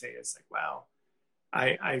was to say, it's like, wow,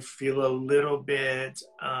 I feel a little bit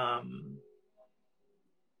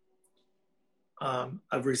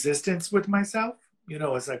of resistance with myself. You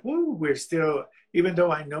know, it's like, woo, we're still, even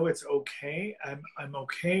though I know it's okay, I'm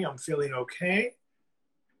okay, I'm feeling okay.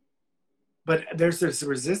 But there's this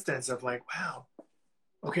resistance of like, wow,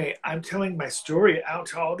 okay, I'm telling my story out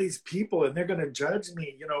to all these people and they're going to judge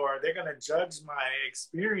me, you know, or they're going to judge my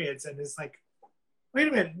experience. And it's like, wait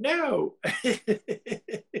a minute, no,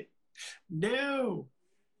 no.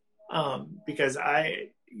 Because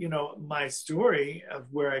you know, my story of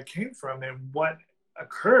where I came from and what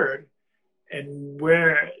occurred and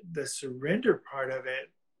where the surrender part of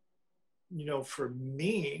it, you know, for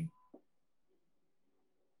me,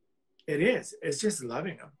 it's just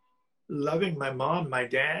loving them. Loving my mom, my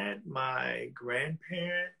dad, my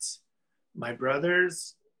grandparents, my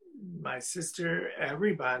brothers, my sister,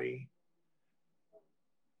 everybody.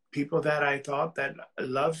 People that I thought that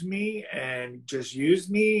loved me and just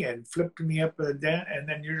used me and flipped me up and down. And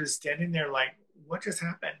then you're just standing there like, what just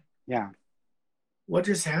happened? Yeah. What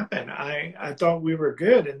just happened? I thought we were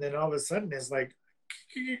good. And then all of a sudden it's like,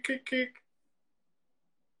 kick.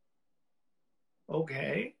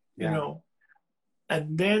 Okay. Yeah. You know,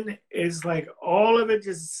 and then it's like all of it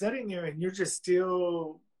just sitting there and you're just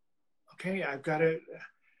still, okay,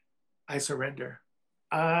 I surrender.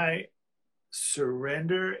 I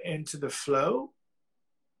surrender into the flow.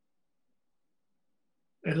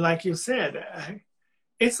 And like you said,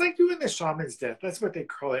 it's like doing the shaman's death. That's what they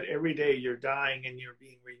call it. Every day you're dying and you're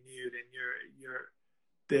being renewed and you're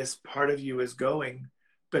this part of you is going.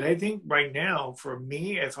 But I think right now, for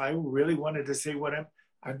me, if I really wanted to say what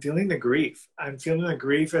I'm feeling the grief. I'm feeling the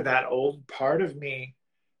grief of that old part of me,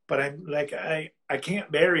 but I'm like, I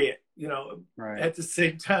can't bury it, you know. Right. At the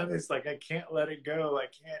same time, it's like I can't let it go. I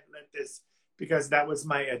can't let this, because that was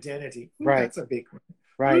my identity. Ooh, Right. that's a big one.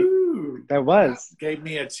 Right. Ooh, That was. gave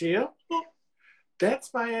me a chill.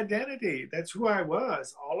 That's my identity. That's who I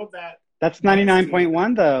was. All of that That's nasty.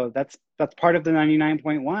 99.1 though. That's part of the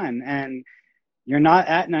 99.1. And you're not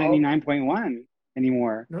at All 99.1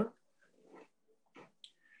 anymore. no,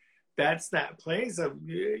 that's that place of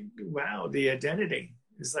wow. The identity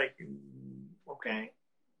is like okay,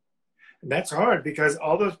 and that's hard because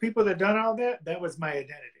all those people that done all that, that was my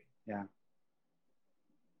identity. Yeah.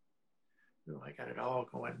 I got it all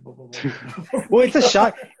going. Well, it's a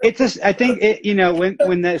shock. I think it, you know,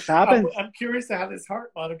 when this happens, I'm curious how this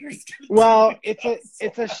heart monitor is going to well,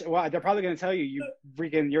 well, they're probably going to tell you,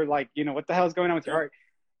 you're like, you know, what the hell is going on with your heart?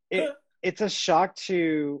 It's a shock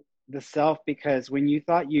to the self, because when you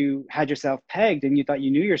thought you had yourself pegged and you thought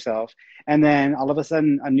you knew yourself, and then all of a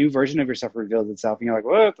sudden a new version of yourself reveals itself and you're like,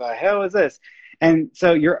 what the hell is this? And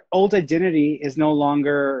so your old identity is no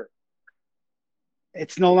longer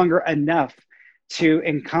enough to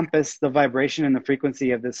encompass the vibration and the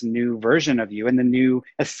frequency of this new version of you and the new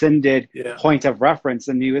ascended point of reference,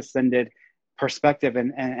 the new ascended perspective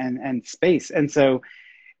and space. And so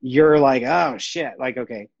you're like, oh shit, like,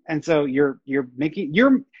 okay. And so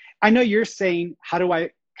I know you're saying, how do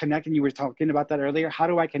I connect? And you were talking about that earlier. How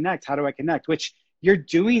do I connect? How do I connect? Which you're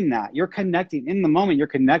doing that. You're connecting in the moment. You're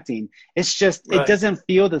connecting. It's just, It doesn't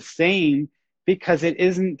feel the same because it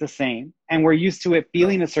isn't the same. And we're used to it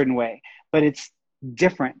feeling a certain way, but it's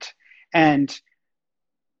different. And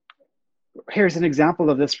here's an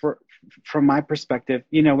example of this from my perspective.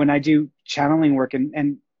 You know, when I do channeling work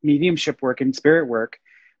and mediumship work and spirit work,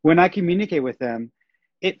 when I communicate with them,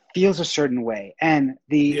 it feels a certain way. And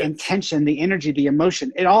the intention, the energy, the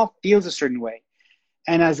emotion, it all feels a certain way.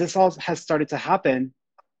 And as this all has started to happen,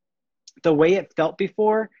 the way it felt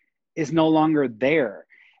before is no longer there.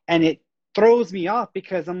 And it throws me off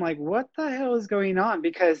because I'm like, what the hell is going on?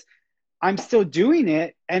 Because I'm still doing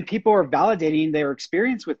it and people are validating their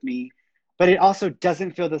experience with me, but it also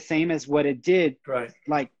doesn't feel the same as what it did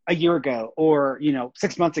like a year ago or,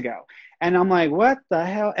 6 months ago. And I'm like, what the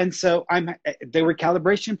hell? And so the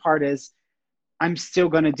recalibration part is I'm still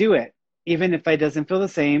going to do it, even if it doesn't feel the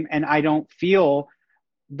same and I don't feel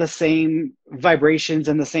the same vibrations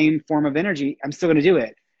and the same form of energy. I'm still going to do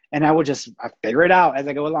it. And I figure it out as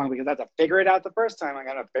I go along, because I had to figure it out the first time. I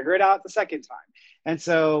got to figure it out the second time. And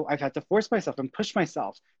so I've had to force myself and push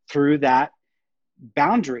myself through that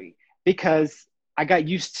boundary because I got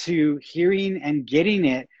used to hearing and getting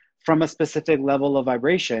it from a specific level of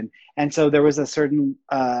vibration. And so there was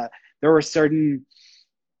there were certain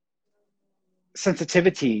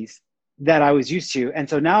sensitivities that I was used to. And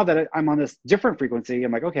so now that I'm on this different frequency,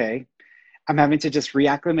 I'm like, okay, I'm having to just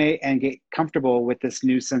reacclimate and get comfortable with this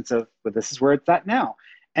new sense of, well, this is where it's at now,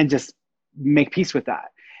 and just make peace with that.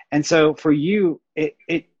 And so for you,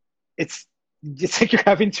 it's like you're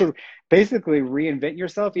having to basically reinvent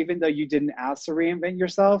yourself, even though you didn't ask to reinvent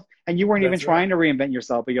yourself, and you weren't even trying to reinvent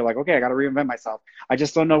yourself, but you're like, okay, I got to reinvent myself. I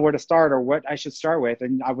just don't know where to start or what I should start with.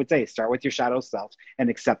 And I would say, start with your shadow self and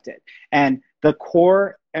accept it. And the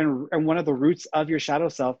core and one of the roots of your shadow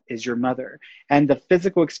self is your mother. And the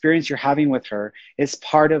physical experience you're having with her is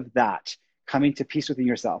part of that, coming to peace within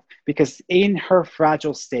yourself. Because in her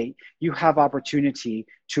fragile state, you have opportunity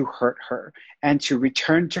to hurt her and to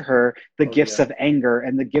return to her the gifts of anger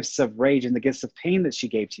and the gifts of rage and the gifts of pain that she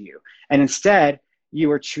gave to you. And instead, you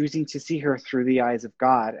are choosing to see her through the eyes of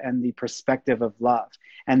God and the perspective of love.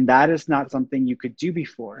 And that is not something you could do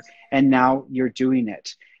before. And now you're doing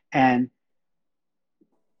it. And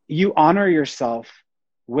you honor yourself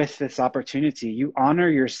with this opportunity. You honor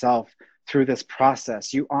yourself through this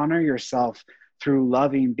process. You honor yourself through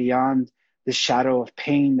loving beyond the shadow of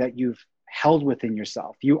pain that you've held within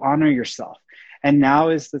yourself. You honor yourself. And now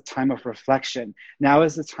is the time of reflection. Now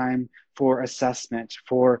is the time for assessment,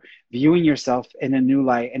 for viewing yourself in a new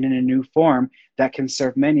light and in a new form that can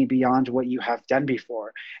serve many beyond what you have done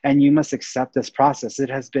before. And you must accept this process. It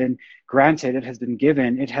has been granted, it has been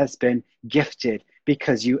given, it has been gifted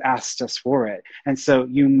because you asked us for it. And so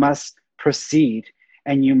you must proceed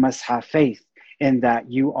and you must have faith in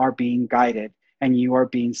that you are being guided and you are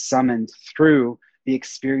being summoned through the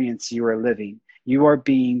experience you are living. You are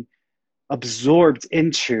being absorbed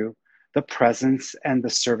into the presence and the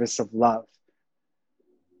service of love,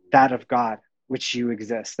 that of God, which you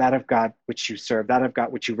exist, that of God, which you serve, that of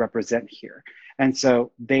God, which you represent here. And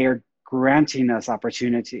so they are granting us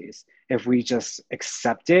opportunities if we just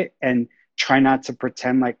accept it and try not to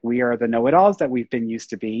pretend like we are the know-it-alls that we've been used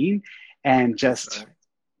to being, and just,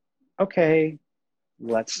 okay,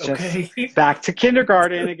 let's just back to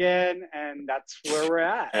kindergarten again. And that's where we're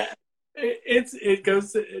at. It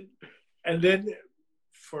goes to, and then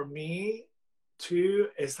for me too,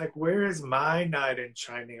 it's like, where is my knight in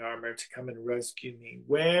shining armor to come and rescue me?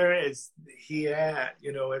 Where is he at?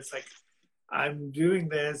 You know, it's like I'm doing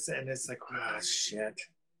this and it's like, oh shit.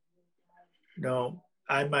 No,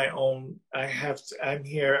 I'm my own. I'm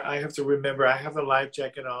here. I have to remember I have a life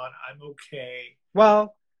jacket on. I'm okay.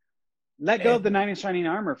 Well, let go of the knight in shining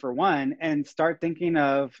armor for one, and start thinking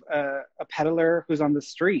of a peddler who's on the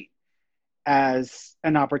street as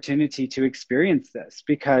an opportunity to experience this,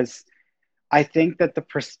 because I think that the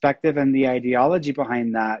perspective and the ideology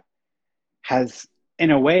behind that has,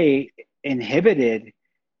 in a way, inhibited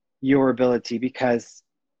your ability, because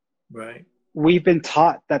we've been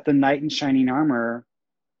taught that the knight in shining armor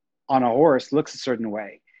on a horse looks a certain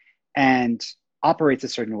way and operates a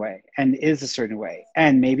certain way and is a certain way.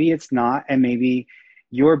 And maybe it's not, and maybe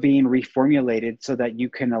you're being reformulated so that you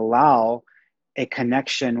can allow a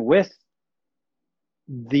connection with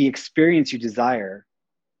the experience you desire,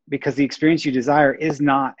 because the experience you desire is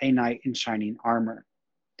not a knight in shining armor.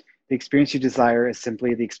 The experience you desire is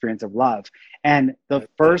simply the experience of love. And the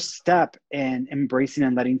first step in embracing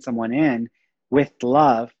and letting someone in with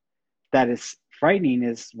love that is frightening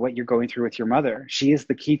is what you're going through with your mother. She is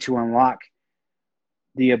the key to unlock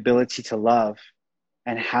the ability to love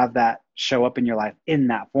and have that show up in your life in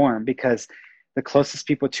that form, because the closest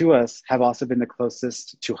people to us have also been the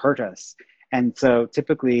closest to hurt us. And so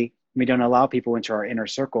typically we don't allow people into our inner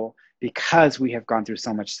circle because we have gone through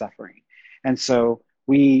so much suffering. And so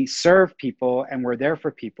we serve people and we're there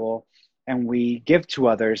for people and we give to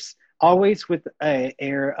others, always with an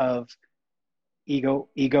air of ego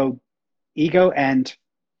and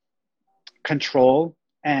control,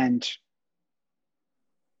 and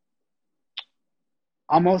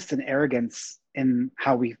almost an arrogance in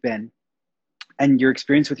how we've been. And your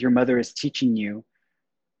experience with your mother is teaching you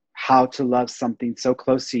how to love something so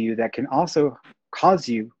close to you that can also cause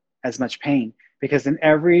you as much pain. Because in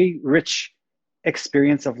every rich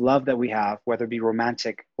experience of love that we have, whether it be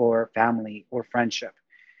romantic or family or friendship,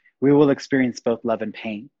 we will experience both love and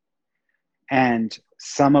pain. And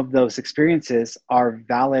some of those experiences are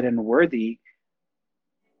valid and worthy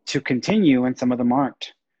to continue, and some of them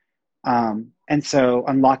aren't. And so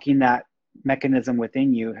unlocking that mechanism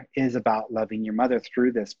within you is about loving your mother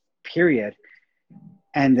through this period,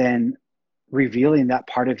 and then revealing that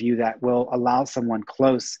part of you that will allow someone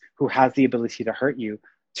close who has the ability to hurt you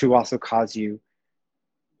to also cause you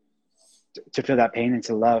to feel that pain and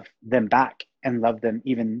to love them back and love them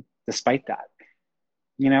even despite that.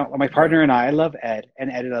 You know, my partner and I love Ed,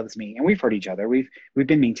 and Ed loves me, and we've hurt each other. We've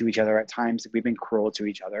been mean to each other at times. We've been cruel to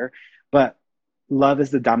each other, but love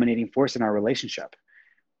is the dominating force in our relationship.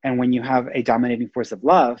 And when you have a dominating force of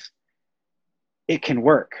love, it can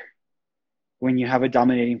work. When you have a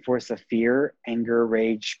dominating force of fear, anger,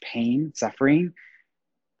 rage, pain, suffering,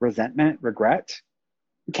 resentment, regret,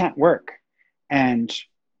 it can't work. And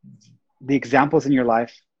the examples in your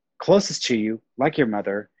life closest to you, like your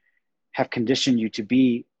mother, have conditioned you to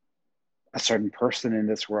be a certain person in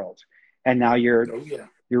this world. And now you're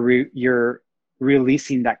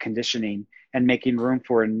releasing that conditioning and making room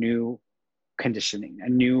for a new conditioning, a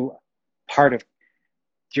new part of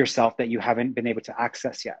yourself that you haven't been able to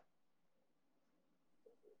access yet.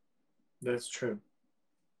 That's true.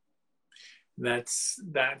 That's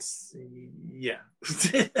yeah.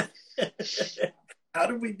 How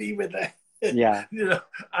do we deal with that? Yeah. You know,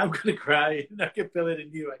 I'm gonna cry, and I can feel it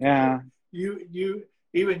in you. You,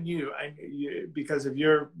 because of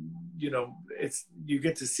your, you know, it's, you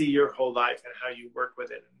get to see your whole life and how you work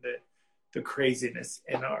with it, and the craziness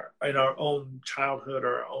in our own childhood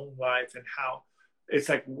or our own life, and how it's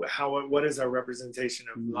like, what is our representation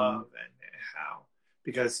of love, and how,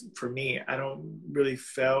 because for me, I don't really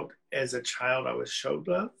felt as a child I was showed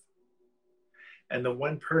love, and the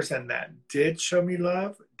one person that did show me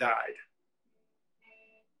love died,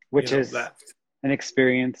 which is left. An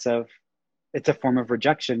experience of, it's a form of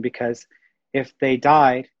rejection, because if they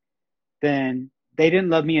died, then they didn't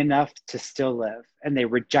love me enough to still live, and they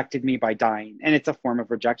rejected me by dying. And it's a form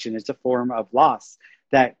of rejection. It's a form of loss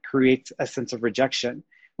that creates a sense of rejection.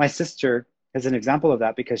 My sister is an example of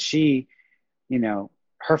that, because she, you know,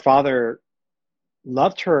 her father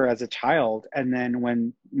loved her as a child. And then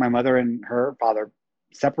when my mother and her father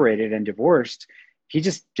separated and divorced, he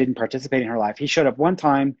just didn't participate in her life. He showed up one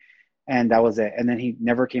time and that was it. And then he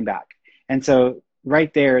never came back. And so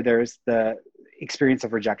right there's the experience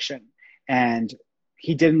of rejection. And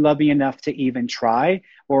he didn't love me enough to even try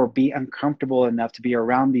or be uncomfortable enough to be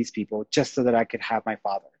around these people just so that I could have my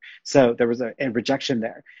father. So there was a rejection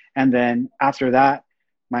there. And then after that,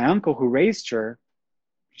 my uncle who raised her,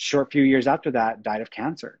 short few years after that, died of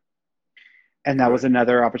cancer. And that was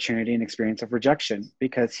another opportunity and experience of rejection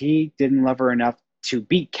because he didn't love her enough to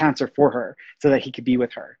beat cancer for her so that he could be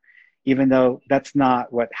with her, even though that's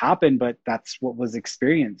not what happened, but that's what was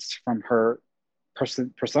experienced from her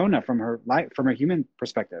persona, from her life, from a human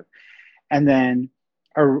perspective. And then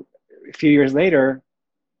a few years later,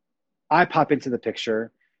 I pop into the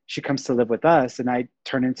picture. She comes to live with us, and I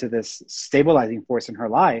turn into this stabilizing force in her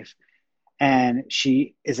life. And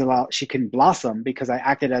she can blossom because I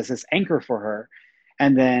acted as this anchor for her.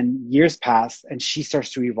 And then years pass, and she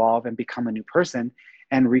starts to evolve and become a new person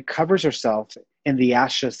and recovers herself in the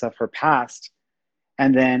ashes of her past.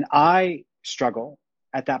 And then I struggle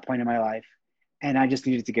at that point in my life, and I just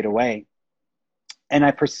needed to get away. And I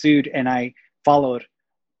pursued and I followed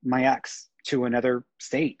my ex to another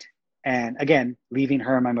state. And again, leaving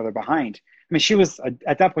her and my mother behind. I mean, she was,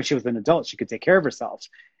 at that point, she was an adult. She could take care of herself.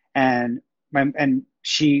 And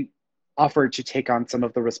she offered to take on some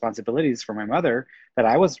of the responsibilities for my mother that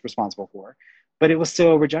I was responsible for. But it was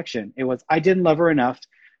still a rejection. I didn't love her enough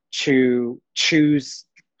to choose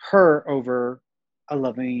her over a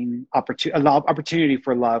loving opportunity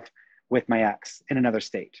for love with my ex in another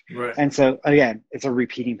state. Right. And so again, it's a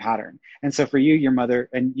repeating pattern. And so for you, your mother,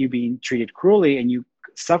 and you being treated cruelly and you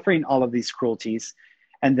suffering all of these cruelties,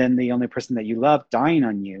 and then the only person that you love dying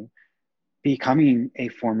on you, becoming a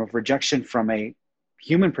form of rejection from a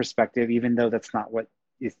human perspective, even though that's not what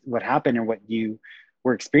happened and what you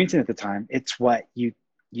were experiencing at the time. It's what you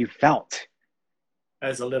felt.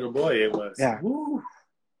 As a little boy, it was. Yeah. Woo.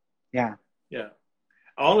 Yeah. Yeah.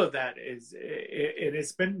 All of that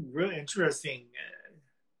it's been really interesting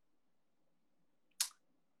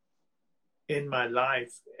in my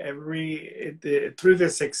life. Through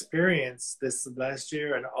this experience this last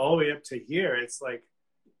year and all the way up to here, it's like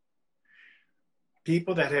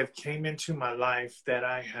people that have came into my life that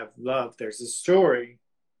I have loved, there's a story,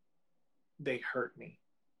 they hurt me.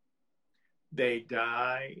 They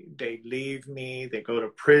die, they leave me, they go to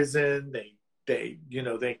prison, they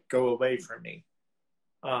go away from me.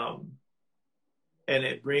 And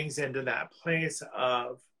it brings into that place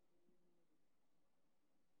of,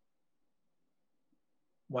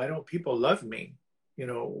 why don't people love me?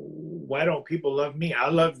 Why don't people love me? I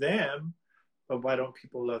love them, but why don't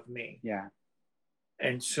people love me? Yeah.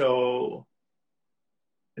 And so,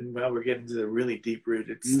 well, we're getting to the really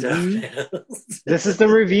deep-rooted stuff. This is the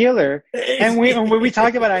revealer. And when we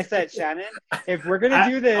talked about it, I said, Shannon, if we're going to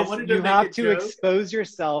do this, you have to expose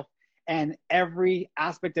yourself and every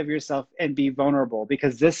aspect of yourself and be vulnerable,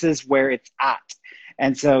 because this is where it's at.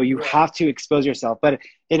 And so you have to expose yourself, but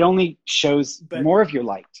it only shows more of your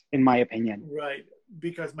light, in my opinion. Right.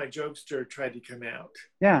 Because my jokester tried to come out.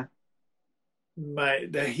 Yeah.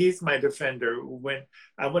 He's my defender. When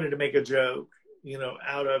I wanted to make a joke,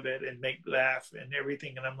 out of it and make laugh and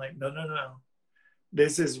everything. And I'm like, no.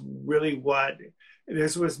 This is really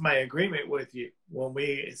this was my agreement with you when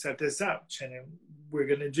we set this up, Shannon. We're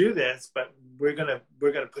going to do this, but we're going to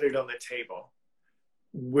put it on the table.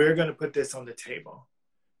 We're going to put this on the table.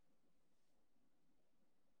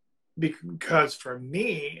 Because for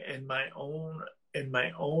me, in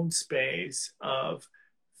my own space of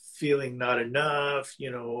feeling not enough,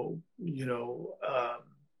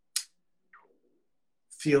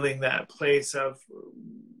 feeling that place of,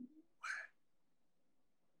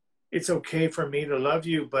 it's okay for me to love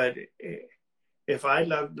you, but if I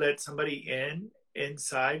let somebody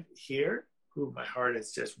inside here, my heart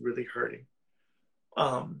is just really hurting.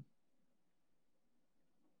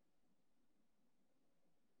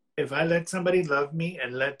 If I let somebody love me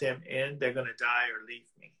and let them in, they're going to die or leave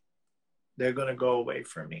me. They're going to go away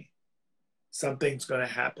from me. Something's going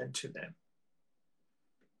to happen to them.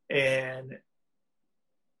 And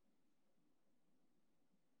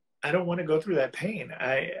I don't want to go through that pain.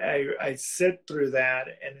 I sit through that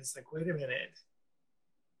and it's like, wait a minute.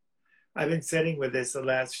 I've been sitting with this the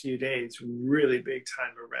last few days, really big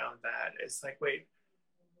time around that. It's like, wait,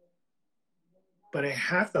 but I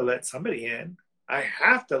have to let somebody in. I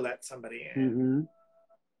have to let somebody in. Mm-hmm.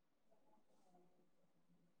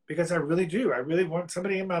 Because I really do. I really want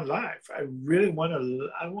somebody in my life. I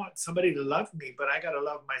want somebody to love me, but I got to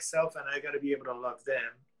love myself and I got to be able to love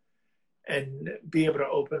them and be able to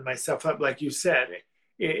open myself up. Like you said,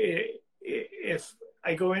 if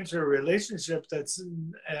I go into a relationship that's,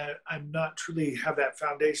 I'm not truly have that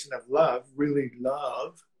foundation of love, really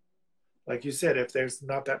love, like you said, if there's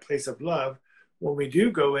not that place of love, when we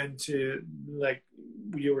do go into, like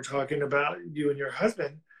you were talking about, you and your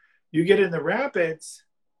husband, you get in the rapids,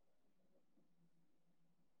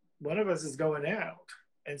 one of us is going out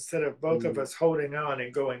instead of both of us holding on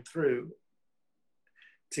and going through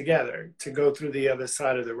together to go through the other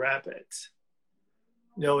side of the rapids,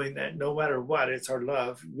 knowing that no matter what, it's our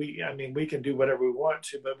love. We can do whatever we want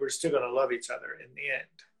to, but we're still going to love each other in the end.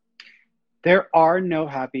 There are no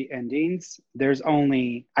happy endings. There's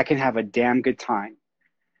only, I can have a damn good time.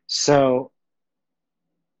 So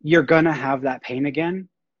you're going to have that pain again.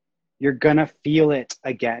 You're going to feel it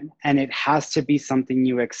again. And it has to be something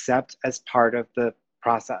you accept as part of the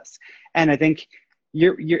process. And I think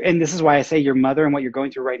and this is why I say your mother and what you're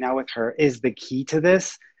going through right now with her is the key to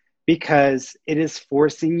this, because it is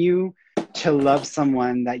forcing you to love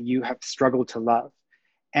someone that you have struggled to love.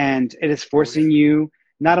 And it is forcing you,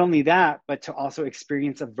 not only that, but to also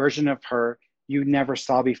experience a version of her you never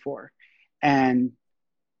saw before. And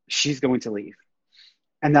she's going to leave.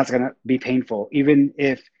 And that's going to be painful. Even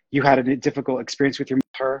if you had a difficult experience with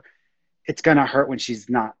her, it's going to hurt when she's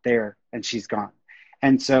not there and she's gone.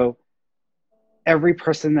 And so every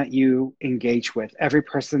person that you engage with, every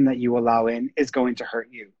person that you allow in is going to hurt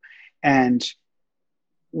you. And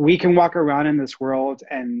we can walk around in this world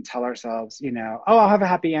and tell ourselves, oh, I'll have a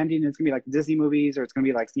happy ending. It's going to be like Disney movies, or it's going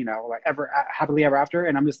to be like, like happily ever after.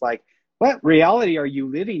 And I'm just like, what reality are you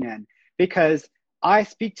living in? Because I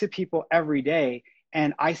speak to people every day,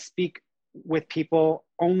 and I speak with people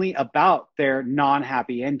only about their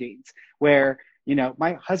non-happy endings, where,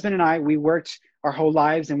 my husband and I, we worked our whole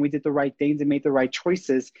lives and we did the right things and made the right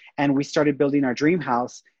choices. And we started building our dream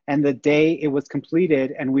house. And the day it was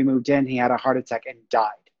completed and we moved in, he had a heart attack and died.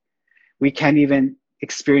 We can't even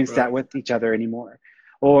experience that with each other anymore.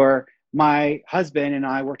 Or my husband and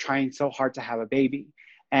I were trying so hard to have a baby,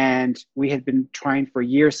 and we had been trying for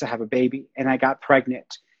years to have a baby, and I got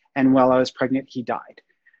pregnant. And while I was pregnant, he died.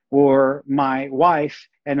 Or my wife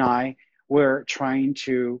and I were trying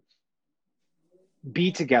to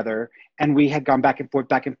be together, and we had gone back and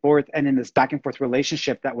forth. And in this back and forth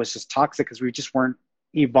relationship that was just toxic because we just weren't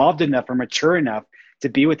evolved enough or mature enough to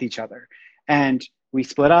be with each other. And we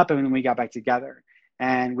split up, and then we got back together.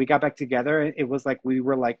 And we got back together. It was like we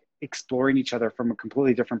were like exploring each other from a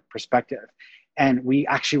completely different perspective. And we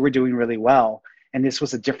actually were doing really well. And this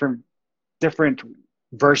was a different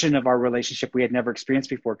version of our relationship we had never experienced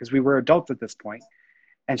before, because we were adults at this point,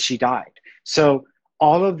 and she died. So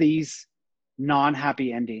all of these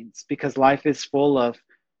non-happy endings, because life is full of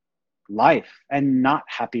life and not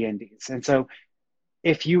happy endings. And so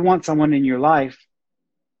if you want someone in your life,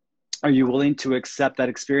 are you willing to accept that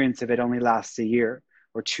experience if it only lasts a year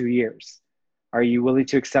or 2 years? Are you willing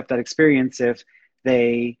to accept that experience if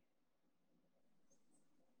they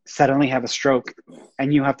suddenly have a stroke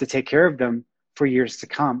and you have to take care of them for years to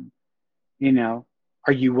come?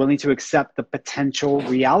 Are you willing to accept the potential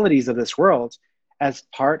realities of this world as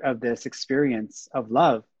part of this experience of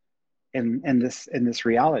love in this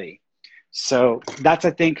reality? So that's,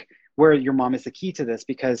 I think, where your mom is the key to this,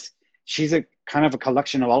 because she's a kind of a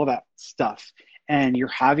collection of all of that stuff, and you're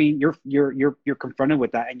confronted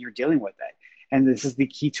with that, and you're dealing with it. And this is the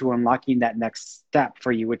key to unlocking that next step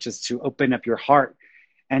for you, which is to open up your heart,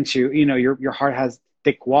 and to, your heart has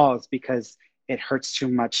thick walls because it hurts too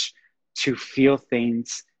much to feel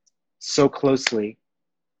things so closely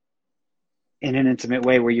in an intimate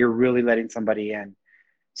way where you're really letting somebody in.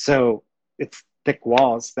 So it's thick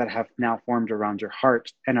walls that have now formed around your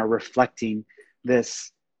heart and are reflecting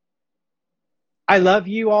this. I love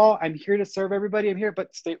you all. I'm here to serve everybody. I'm here,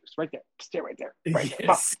 but stay right there. Stay right there. Right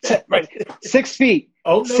there. Sit right there. 6 feet.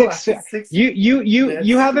 Oh no, 6 feet. 6 feet.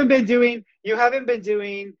 You haven't been doing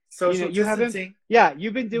social distancing.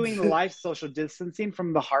 You've been doing life social distancing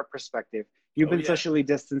from the heart perspective. You've been socially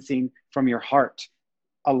distancing from your heart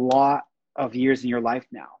a lot of years in your life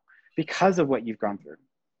now because of what you've gone through.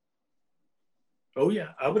 Oh yeah,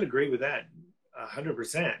 I would agree with that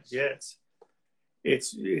 100%. Yes.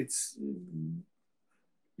 It's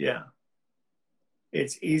yeah.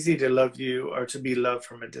 It's easy to love you or to be loved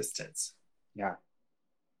from a distance. Yeah.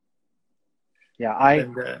 Yeah.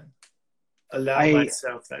 Allow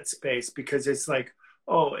myself that space, because it's like,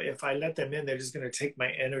 oh, if I let them in, they're just going to take my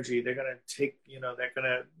energy. They're going to take, they're going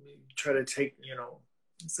to try to take,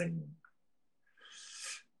 it's like,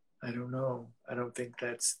 I don't know. I don't think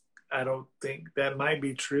that might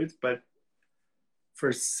be truth, but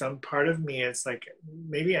for some part of me, it's like,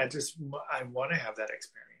 maybe I want to have that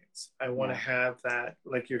experience. I want to have that,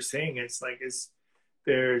 like you're saying, it's like,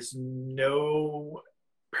 there's no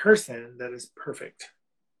person that is perfect.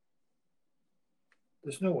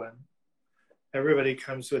 There's no one. everybody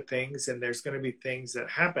comes with things, and there's going to be things that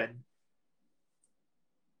happen,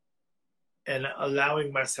 and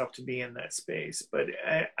allowing myself to be in that space. But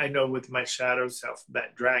I know with my shadow self,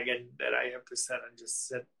 that dragon that I have to set and just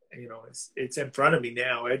sit, you know, it's in front of me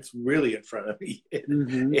now. It's really in front of me.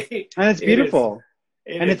 Mm-hmm. And it's beautiful.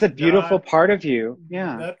 And it's a beautiful part of you.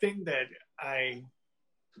 Yeah. Nothing that I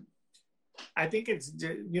think it's,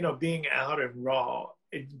 you know, being out and raw,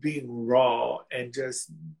 being raw and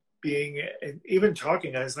just being, even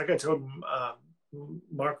talking. It's like I told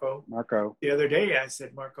Marco the other day, I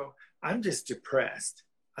said, Marco, I'm just depressed.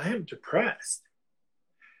 I am depressed.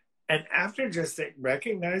 And after just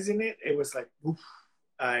recognizing it, it was like, oof,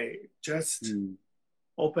 I just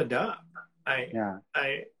opened up.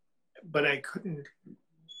 But I couldn't,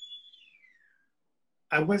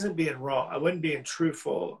 I wasn't being raw. I wasn't being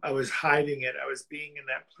truthful. I was hiding it. I was being in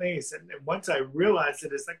that place. And once I realized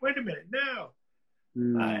it, it's like, wait a minute, no.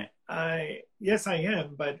 Yes, I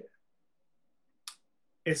am, but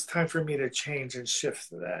it's time for me to change and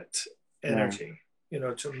shift that energy, you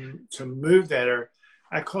know, to move that, or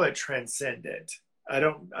I call it transcendent. I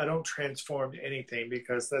don't transform anything,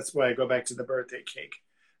 because that's why I go back to the birthday cake.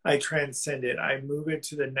 I transcend it. I move it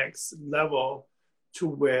to the next level, to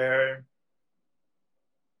where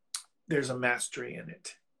there's a mastery in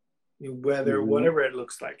it. Whatever it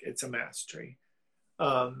looks like, it's a mastery.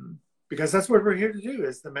 Because that's what we're here to do,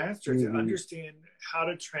 is the master, to understand how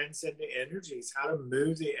to transcend the energies, how to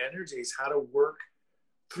move the energies, how to work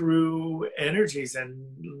through energies. And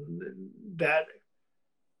that,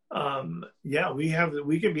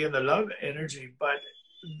 we can be in the love energy, but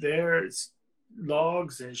there's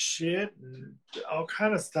logs and shit and all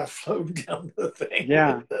kind of stuff floating down the thing.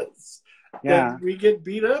 That we get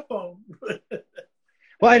beat up on.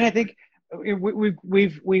 Well, and I think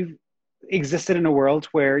we've existed in a world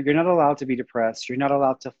where you're not allowed to be depressed. You're not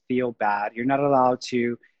allowed to feel bad. You're not allowed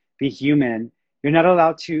to be human. You're not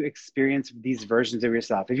allowed to experience these versions of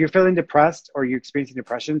yourself. If you're feeling depressed or you're experiencing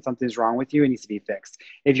depression, something's wrong with you. It needs to be fixed.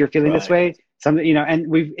 If you're feeling this way, something, you know, and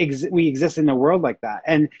we exist in a world like that.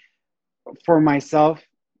 And for myself,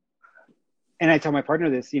 and I tell my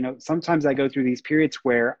partner this, you know, sometimes I go through these periods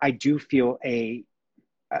where I do feel a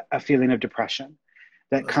feeling of depression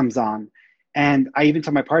that comes on. And I even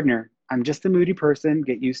tell my partner, I'm just a moody person.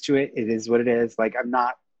 Get used to it. It is what it is. Like, I'm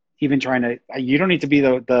not even trying to, you don't need to be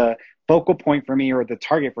the focal point for me or the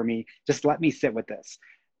target for me. Just let me sit with this.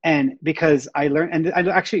 And because I learned, and I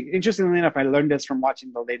actually, interestingly enough, I learned this from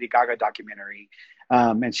watching the Lady Gaga documentary.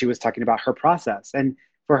 And she was talking about her process. And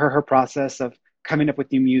for her process of coming up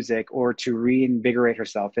with new music or to reinvigorate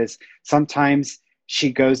herself is sometimes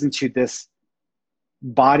she goes into this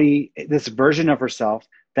version of herself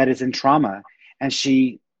that is in trauma, and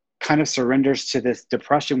she kind of surrenders to this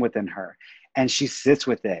depression within her, and she sits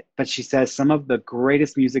with it. But she says some of the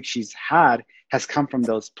greatest music she's had has come from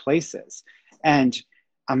those places. And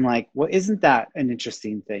I'm like, well, isn't that an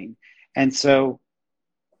interesting thing? And so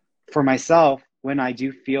for myself, when I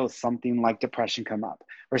do feel something like depression come up,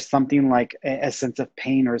 or something like a sense of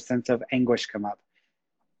pain or a sense of anguish come up,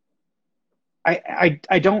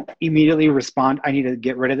 I don't immediately respond, I need to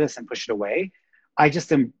get rid of this and push it away.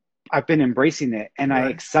 I've been embracing it, and I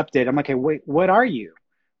accept it. I'm like, okay, wait, what are you?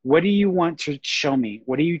 What do you want to show me?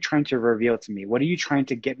 What are you trying to reveal to me? What are you trying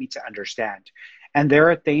to get me to understand? And there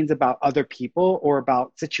are things about other people or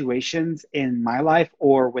about situations in my life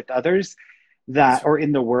or with others that, or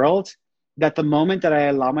in the world, that the moment that I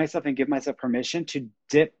allow myself and give myself permission to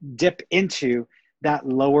dip into that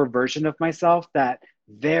lower version of myself, that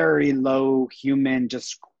very low human,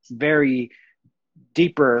 just very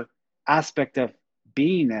deeper aspect of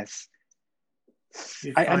beingness,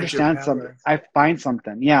 I understand something. I find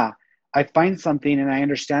something. Yeah. I find something and I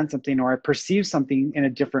understand something, or I perceive something in a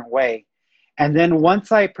different way. And then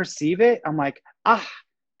once I perceive it, I'm like,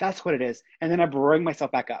 that's what it is. And then I bring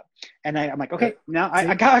myself back up. And I'm like, okay, now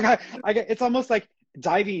I got, it's almost like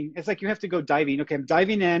diving. It's like you have to go diving. Okay, I'm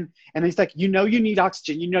diving in. And it's like, you need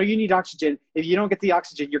oxygen. You need oxygen. If you don't get the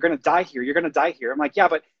oxygen, you're going to die here. You're going to die here. I'm like, yeah,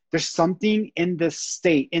 but there's something in this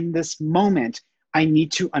state, in this moment, I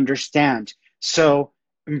need to understand. So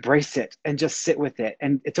embrace it and just sit with it.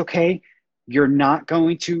 And it's okay. You're not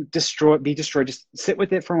going to be destroyed. Just sit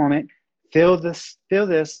with it for a moment. Feel this,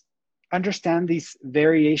 understand these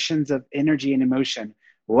variations of energy and emotion.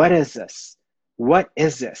 What is this? What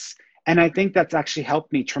is this? And I think that's actually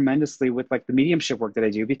helped me tremendously with like the mediumship work that I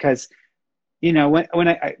do, because, you know, when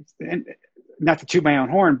I and not to toot my own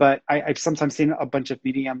horn, but I've sometimes seen a bunch of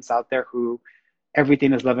mediums out there who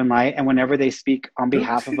everything is love and light. And whenever they speak on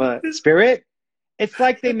behalf of a spirit, it's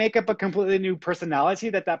like they make up a completely new personality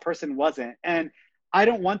that person wasn't. And I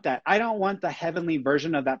don't want that. I don't want the heavenly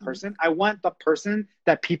version of that person. I want the person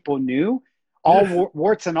that people knew, all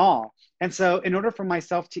warts and all. And so in order for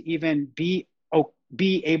myself to even be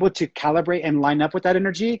able to calibrate and line up with that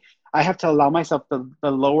energy, I have to allow myself the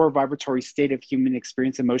lower vibratory state of human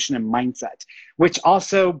experience, emotion, and mindset, which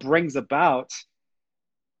also brings about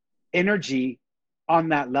energy on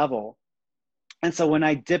that level. And so when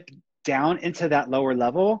I dip down into that lower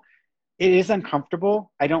level, it is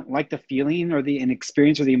uncomfortable. I don't like the feeling or the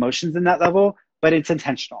experience or the emotions in that level, but it's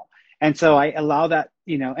intentional. And so I allow that,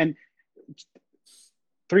 and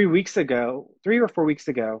 3 or 4 weeks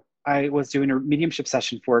ago, I was doing a mediumship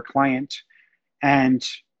session for a client. And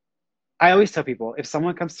I always tell people, if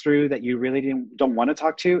someone comes through that you really don't want to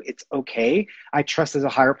talk to, it's okay. I trust there's a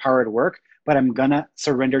higher power at work, but I'm going to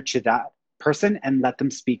surrender to that person and let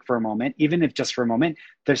them speak for a moment. Even if just for a moment,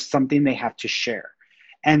 there's something they have to share.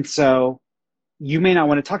 And so you may not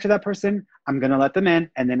want to talk to that person. I'm going to let them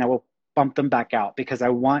in, and then I will bump them back out because I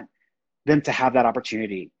want them to have that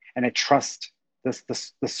opportunity. And I trust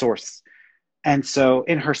the source. And so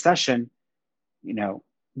in her session,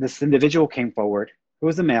 this individual came forward who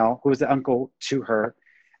was a male, who was the uncle to her.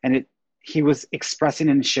 And he was expressing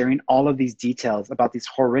and sharing all of these details about these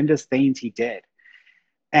horrendous things he did.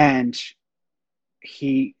 And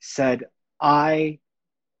he said, my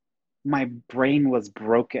brain was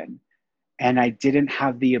broken and I didn't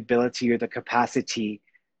have the ability or the capacity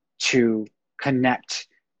to connect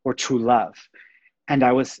or to love. And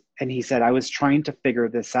he said, I was trying to figure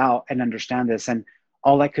this out and understand this. And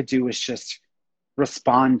all I could do was just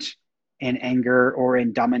respond in anger or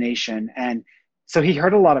in domination. And so he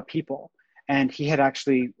hurt a lot of people, and he had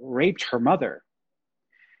actually raped her mother.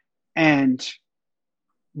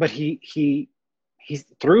 But he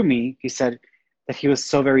through me, he said that he was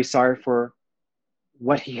so very sorry for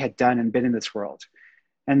what he had done and been in this world,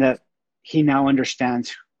 and that he now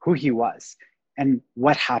understands who he was and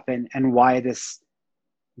what happened and why this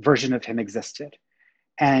version of him existed.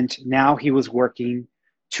 And now he was working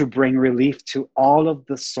to bring relief to all of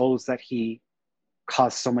the souls that he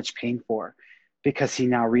caused so much pain for, because he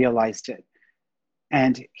now realized it.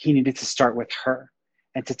 And he needed to start with her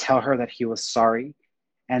and to tell her that he was sorry,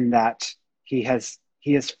 and that he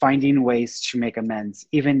is finding ways to make amends,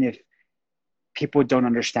 even if people don't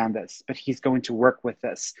understand this, but he's going to work with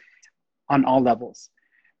this on all levels.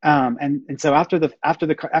 And so after the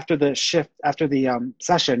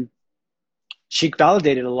session, she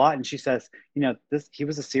validated a lot, and she says, he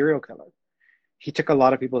was a serial killer. He took a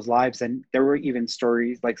lot of people's lives, and there were even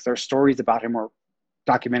stories about him or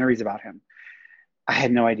documentaries about him. I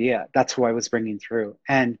had no idea. That's who I was bringing through.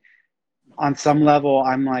 And on some level,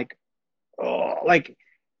 I'm like,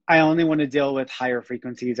 I only want to deal with higher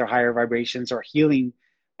frequencies or higher vibrations or healing.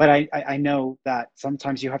 But I know that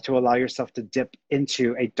sometimes you have to allow yourself to dip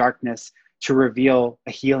into a darkness to reveal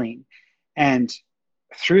a healing. And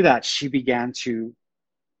through that, she began to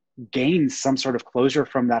gain some sort of closure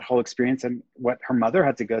from that whole experience and what her mother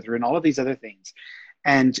had to go through and all of these other things.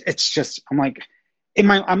 And it's just, I'm like,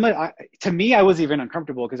 to me, I was even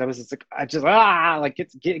uncomfortable because I was just like,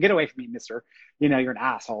 get away from me, mister. You're an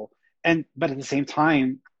asshole. But at the same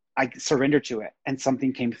time, I surrendered to it, and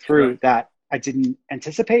something came through that I didn't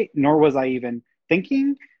anticipate, nor was I even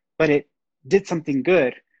thinking, but it did something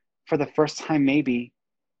good for the first time, maybe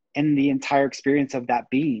in the entire experience of that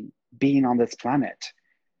being on this planet.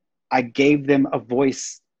 I gave them a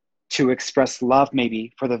voice to express love,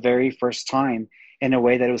 maybe for the very first time, in a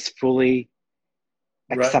way that it was fully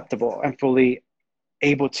acceptable and fully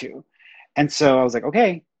able to. And so I was like,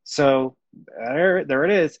 okay, so there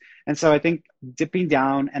it is. And so I think dipping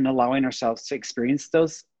down and allowing ourselves to experience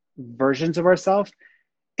those versions of ourselves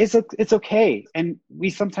it's okay. And we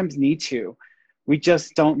sometimes need to. We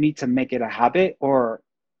just don't need to make it a habit or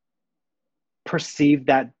perceive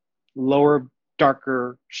that lower,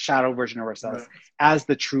 darker shadow version of ourselves as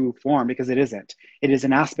the true form, because it isn't. It is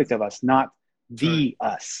an aspect of us, not the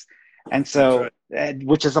us. And so,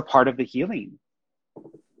 which is a part of the healing.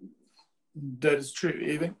 That is true.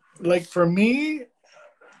 Even like for me,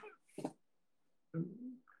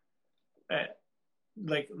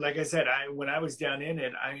 like I said, when I was down in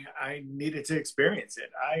it, I needed to experience it.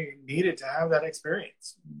 I needed to have that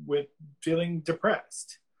experience with feeling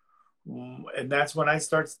depressed. And that's when I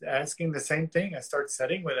start asking the same thing. I start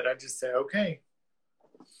setting with it. I just say, okay,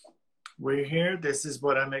 we're here. This is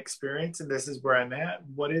what I'm experiencing. This is where I'm at.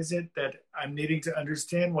 What is it that I'm needing to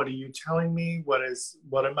understand? What are you telling me? What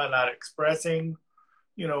am I not expressing?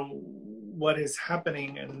 What is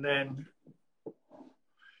happening? And then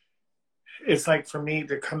it's like for me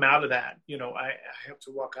to come out of that, I have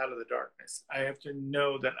to walk out of the darkness. I have to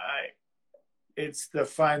know that it's to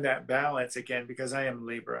find that balance again, because I am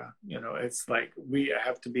Libra. It's like we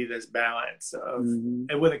have to be this balance of,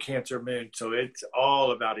 and with a Cancer moon, so it's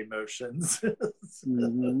all about emotions,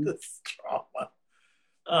 this trauma.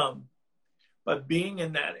 But being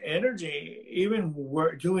in that energy, even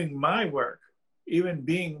doing my work, even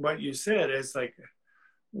being what you said, is like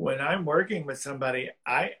when I'm working with somebody,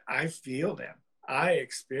 I feel them, I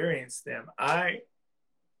experience them, I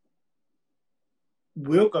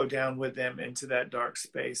will go down with them into that dark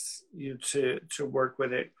space to work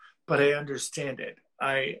with it, but I understand it.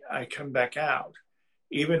 I come back out.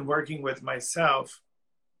 Even working with myself,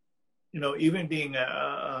 even being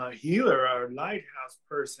a healer or a lighthouse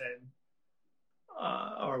person,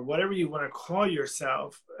 or whatever you want to call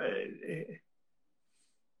yourself,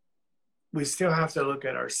 we still have to look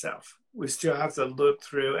at ourselves. We still have to look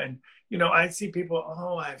through, and I see people,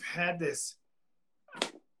 I've had this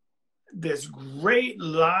great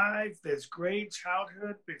life, this great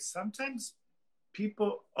childhood, but sometimes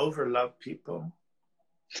people overlove people.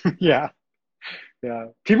 Yeah.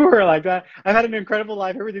 People who are like that. I've had an incredible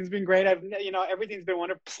life. Everything's been great. Everything's been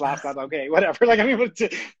wonderful. Slap. Okay, whatever. Like, I'm able to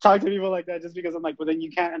talk to people like that just because I'm like, well, then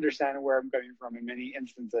you can't understand where I'm coming from in many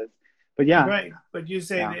instances. But yeah. Right. But you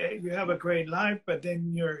say that you have a great life, but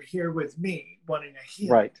then you're here with me wanting to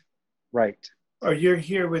heal. Right. Or you're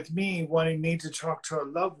here with me wanting me to talk to a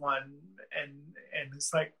loved one, and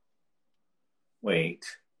it's like, wait,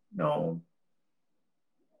 no.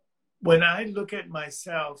 When I look at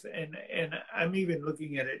myself, and I'm even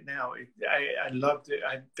looking at it now, I love it.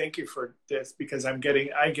 I thank you for this, because I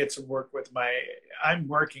get to work with I'm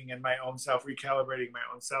working in my own self, recalibrating my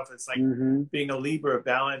own self. It's like being a Libra,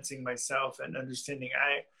 balancing myself and understanding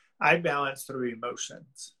I balance through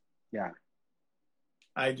emotions. Yeah.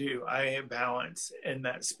 I do. I am balanced in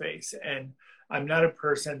that space. And I'm not a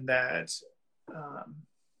person that,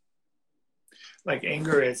 like,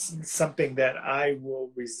 anger is something that I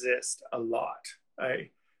will resist a lot. I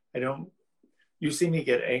don't, you see me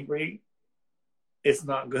get angry, it's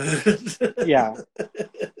not good. Yeah.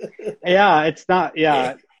 Yeah, it's not,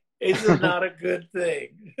 yeah. It's not a good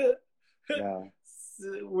thing. Yeah.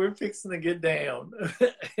 We're fixing to get down.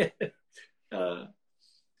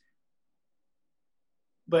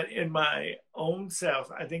 But in my own self,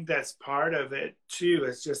 I think that's part of it too,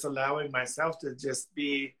 is just allowing myself to just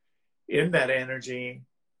be in that energy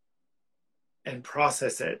and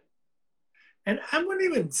process it. And I wouldn't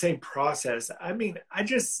even say process. I mean,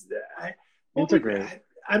 Integrate.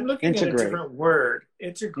 I'm looking at a different word.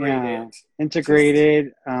 Integrated. Yeah.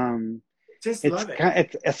 Integrated. Just it's love it.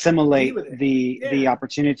 It's assimilate the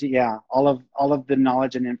opportunity. Yeah. All of the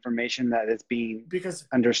knowledge and information that is being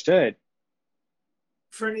understood.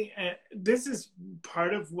 Fernie, this is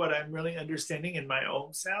part of what I'm really understanding in my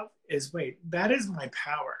own self is, wait, that is my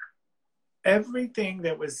power. Everything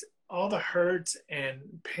that was, all the hurts and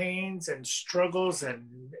pains and struggles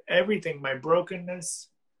and everything, my brokenness,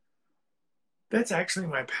 that's actually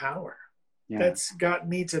my power. Yeah. That's got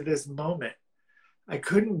me to this moment. I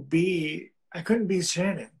couldn't be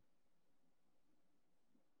Shannon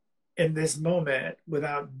in this moment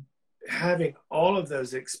without having all of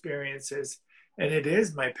those experiences. And it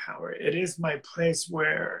is my power. It is my place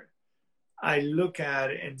where I look at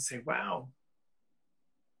it and say, wow,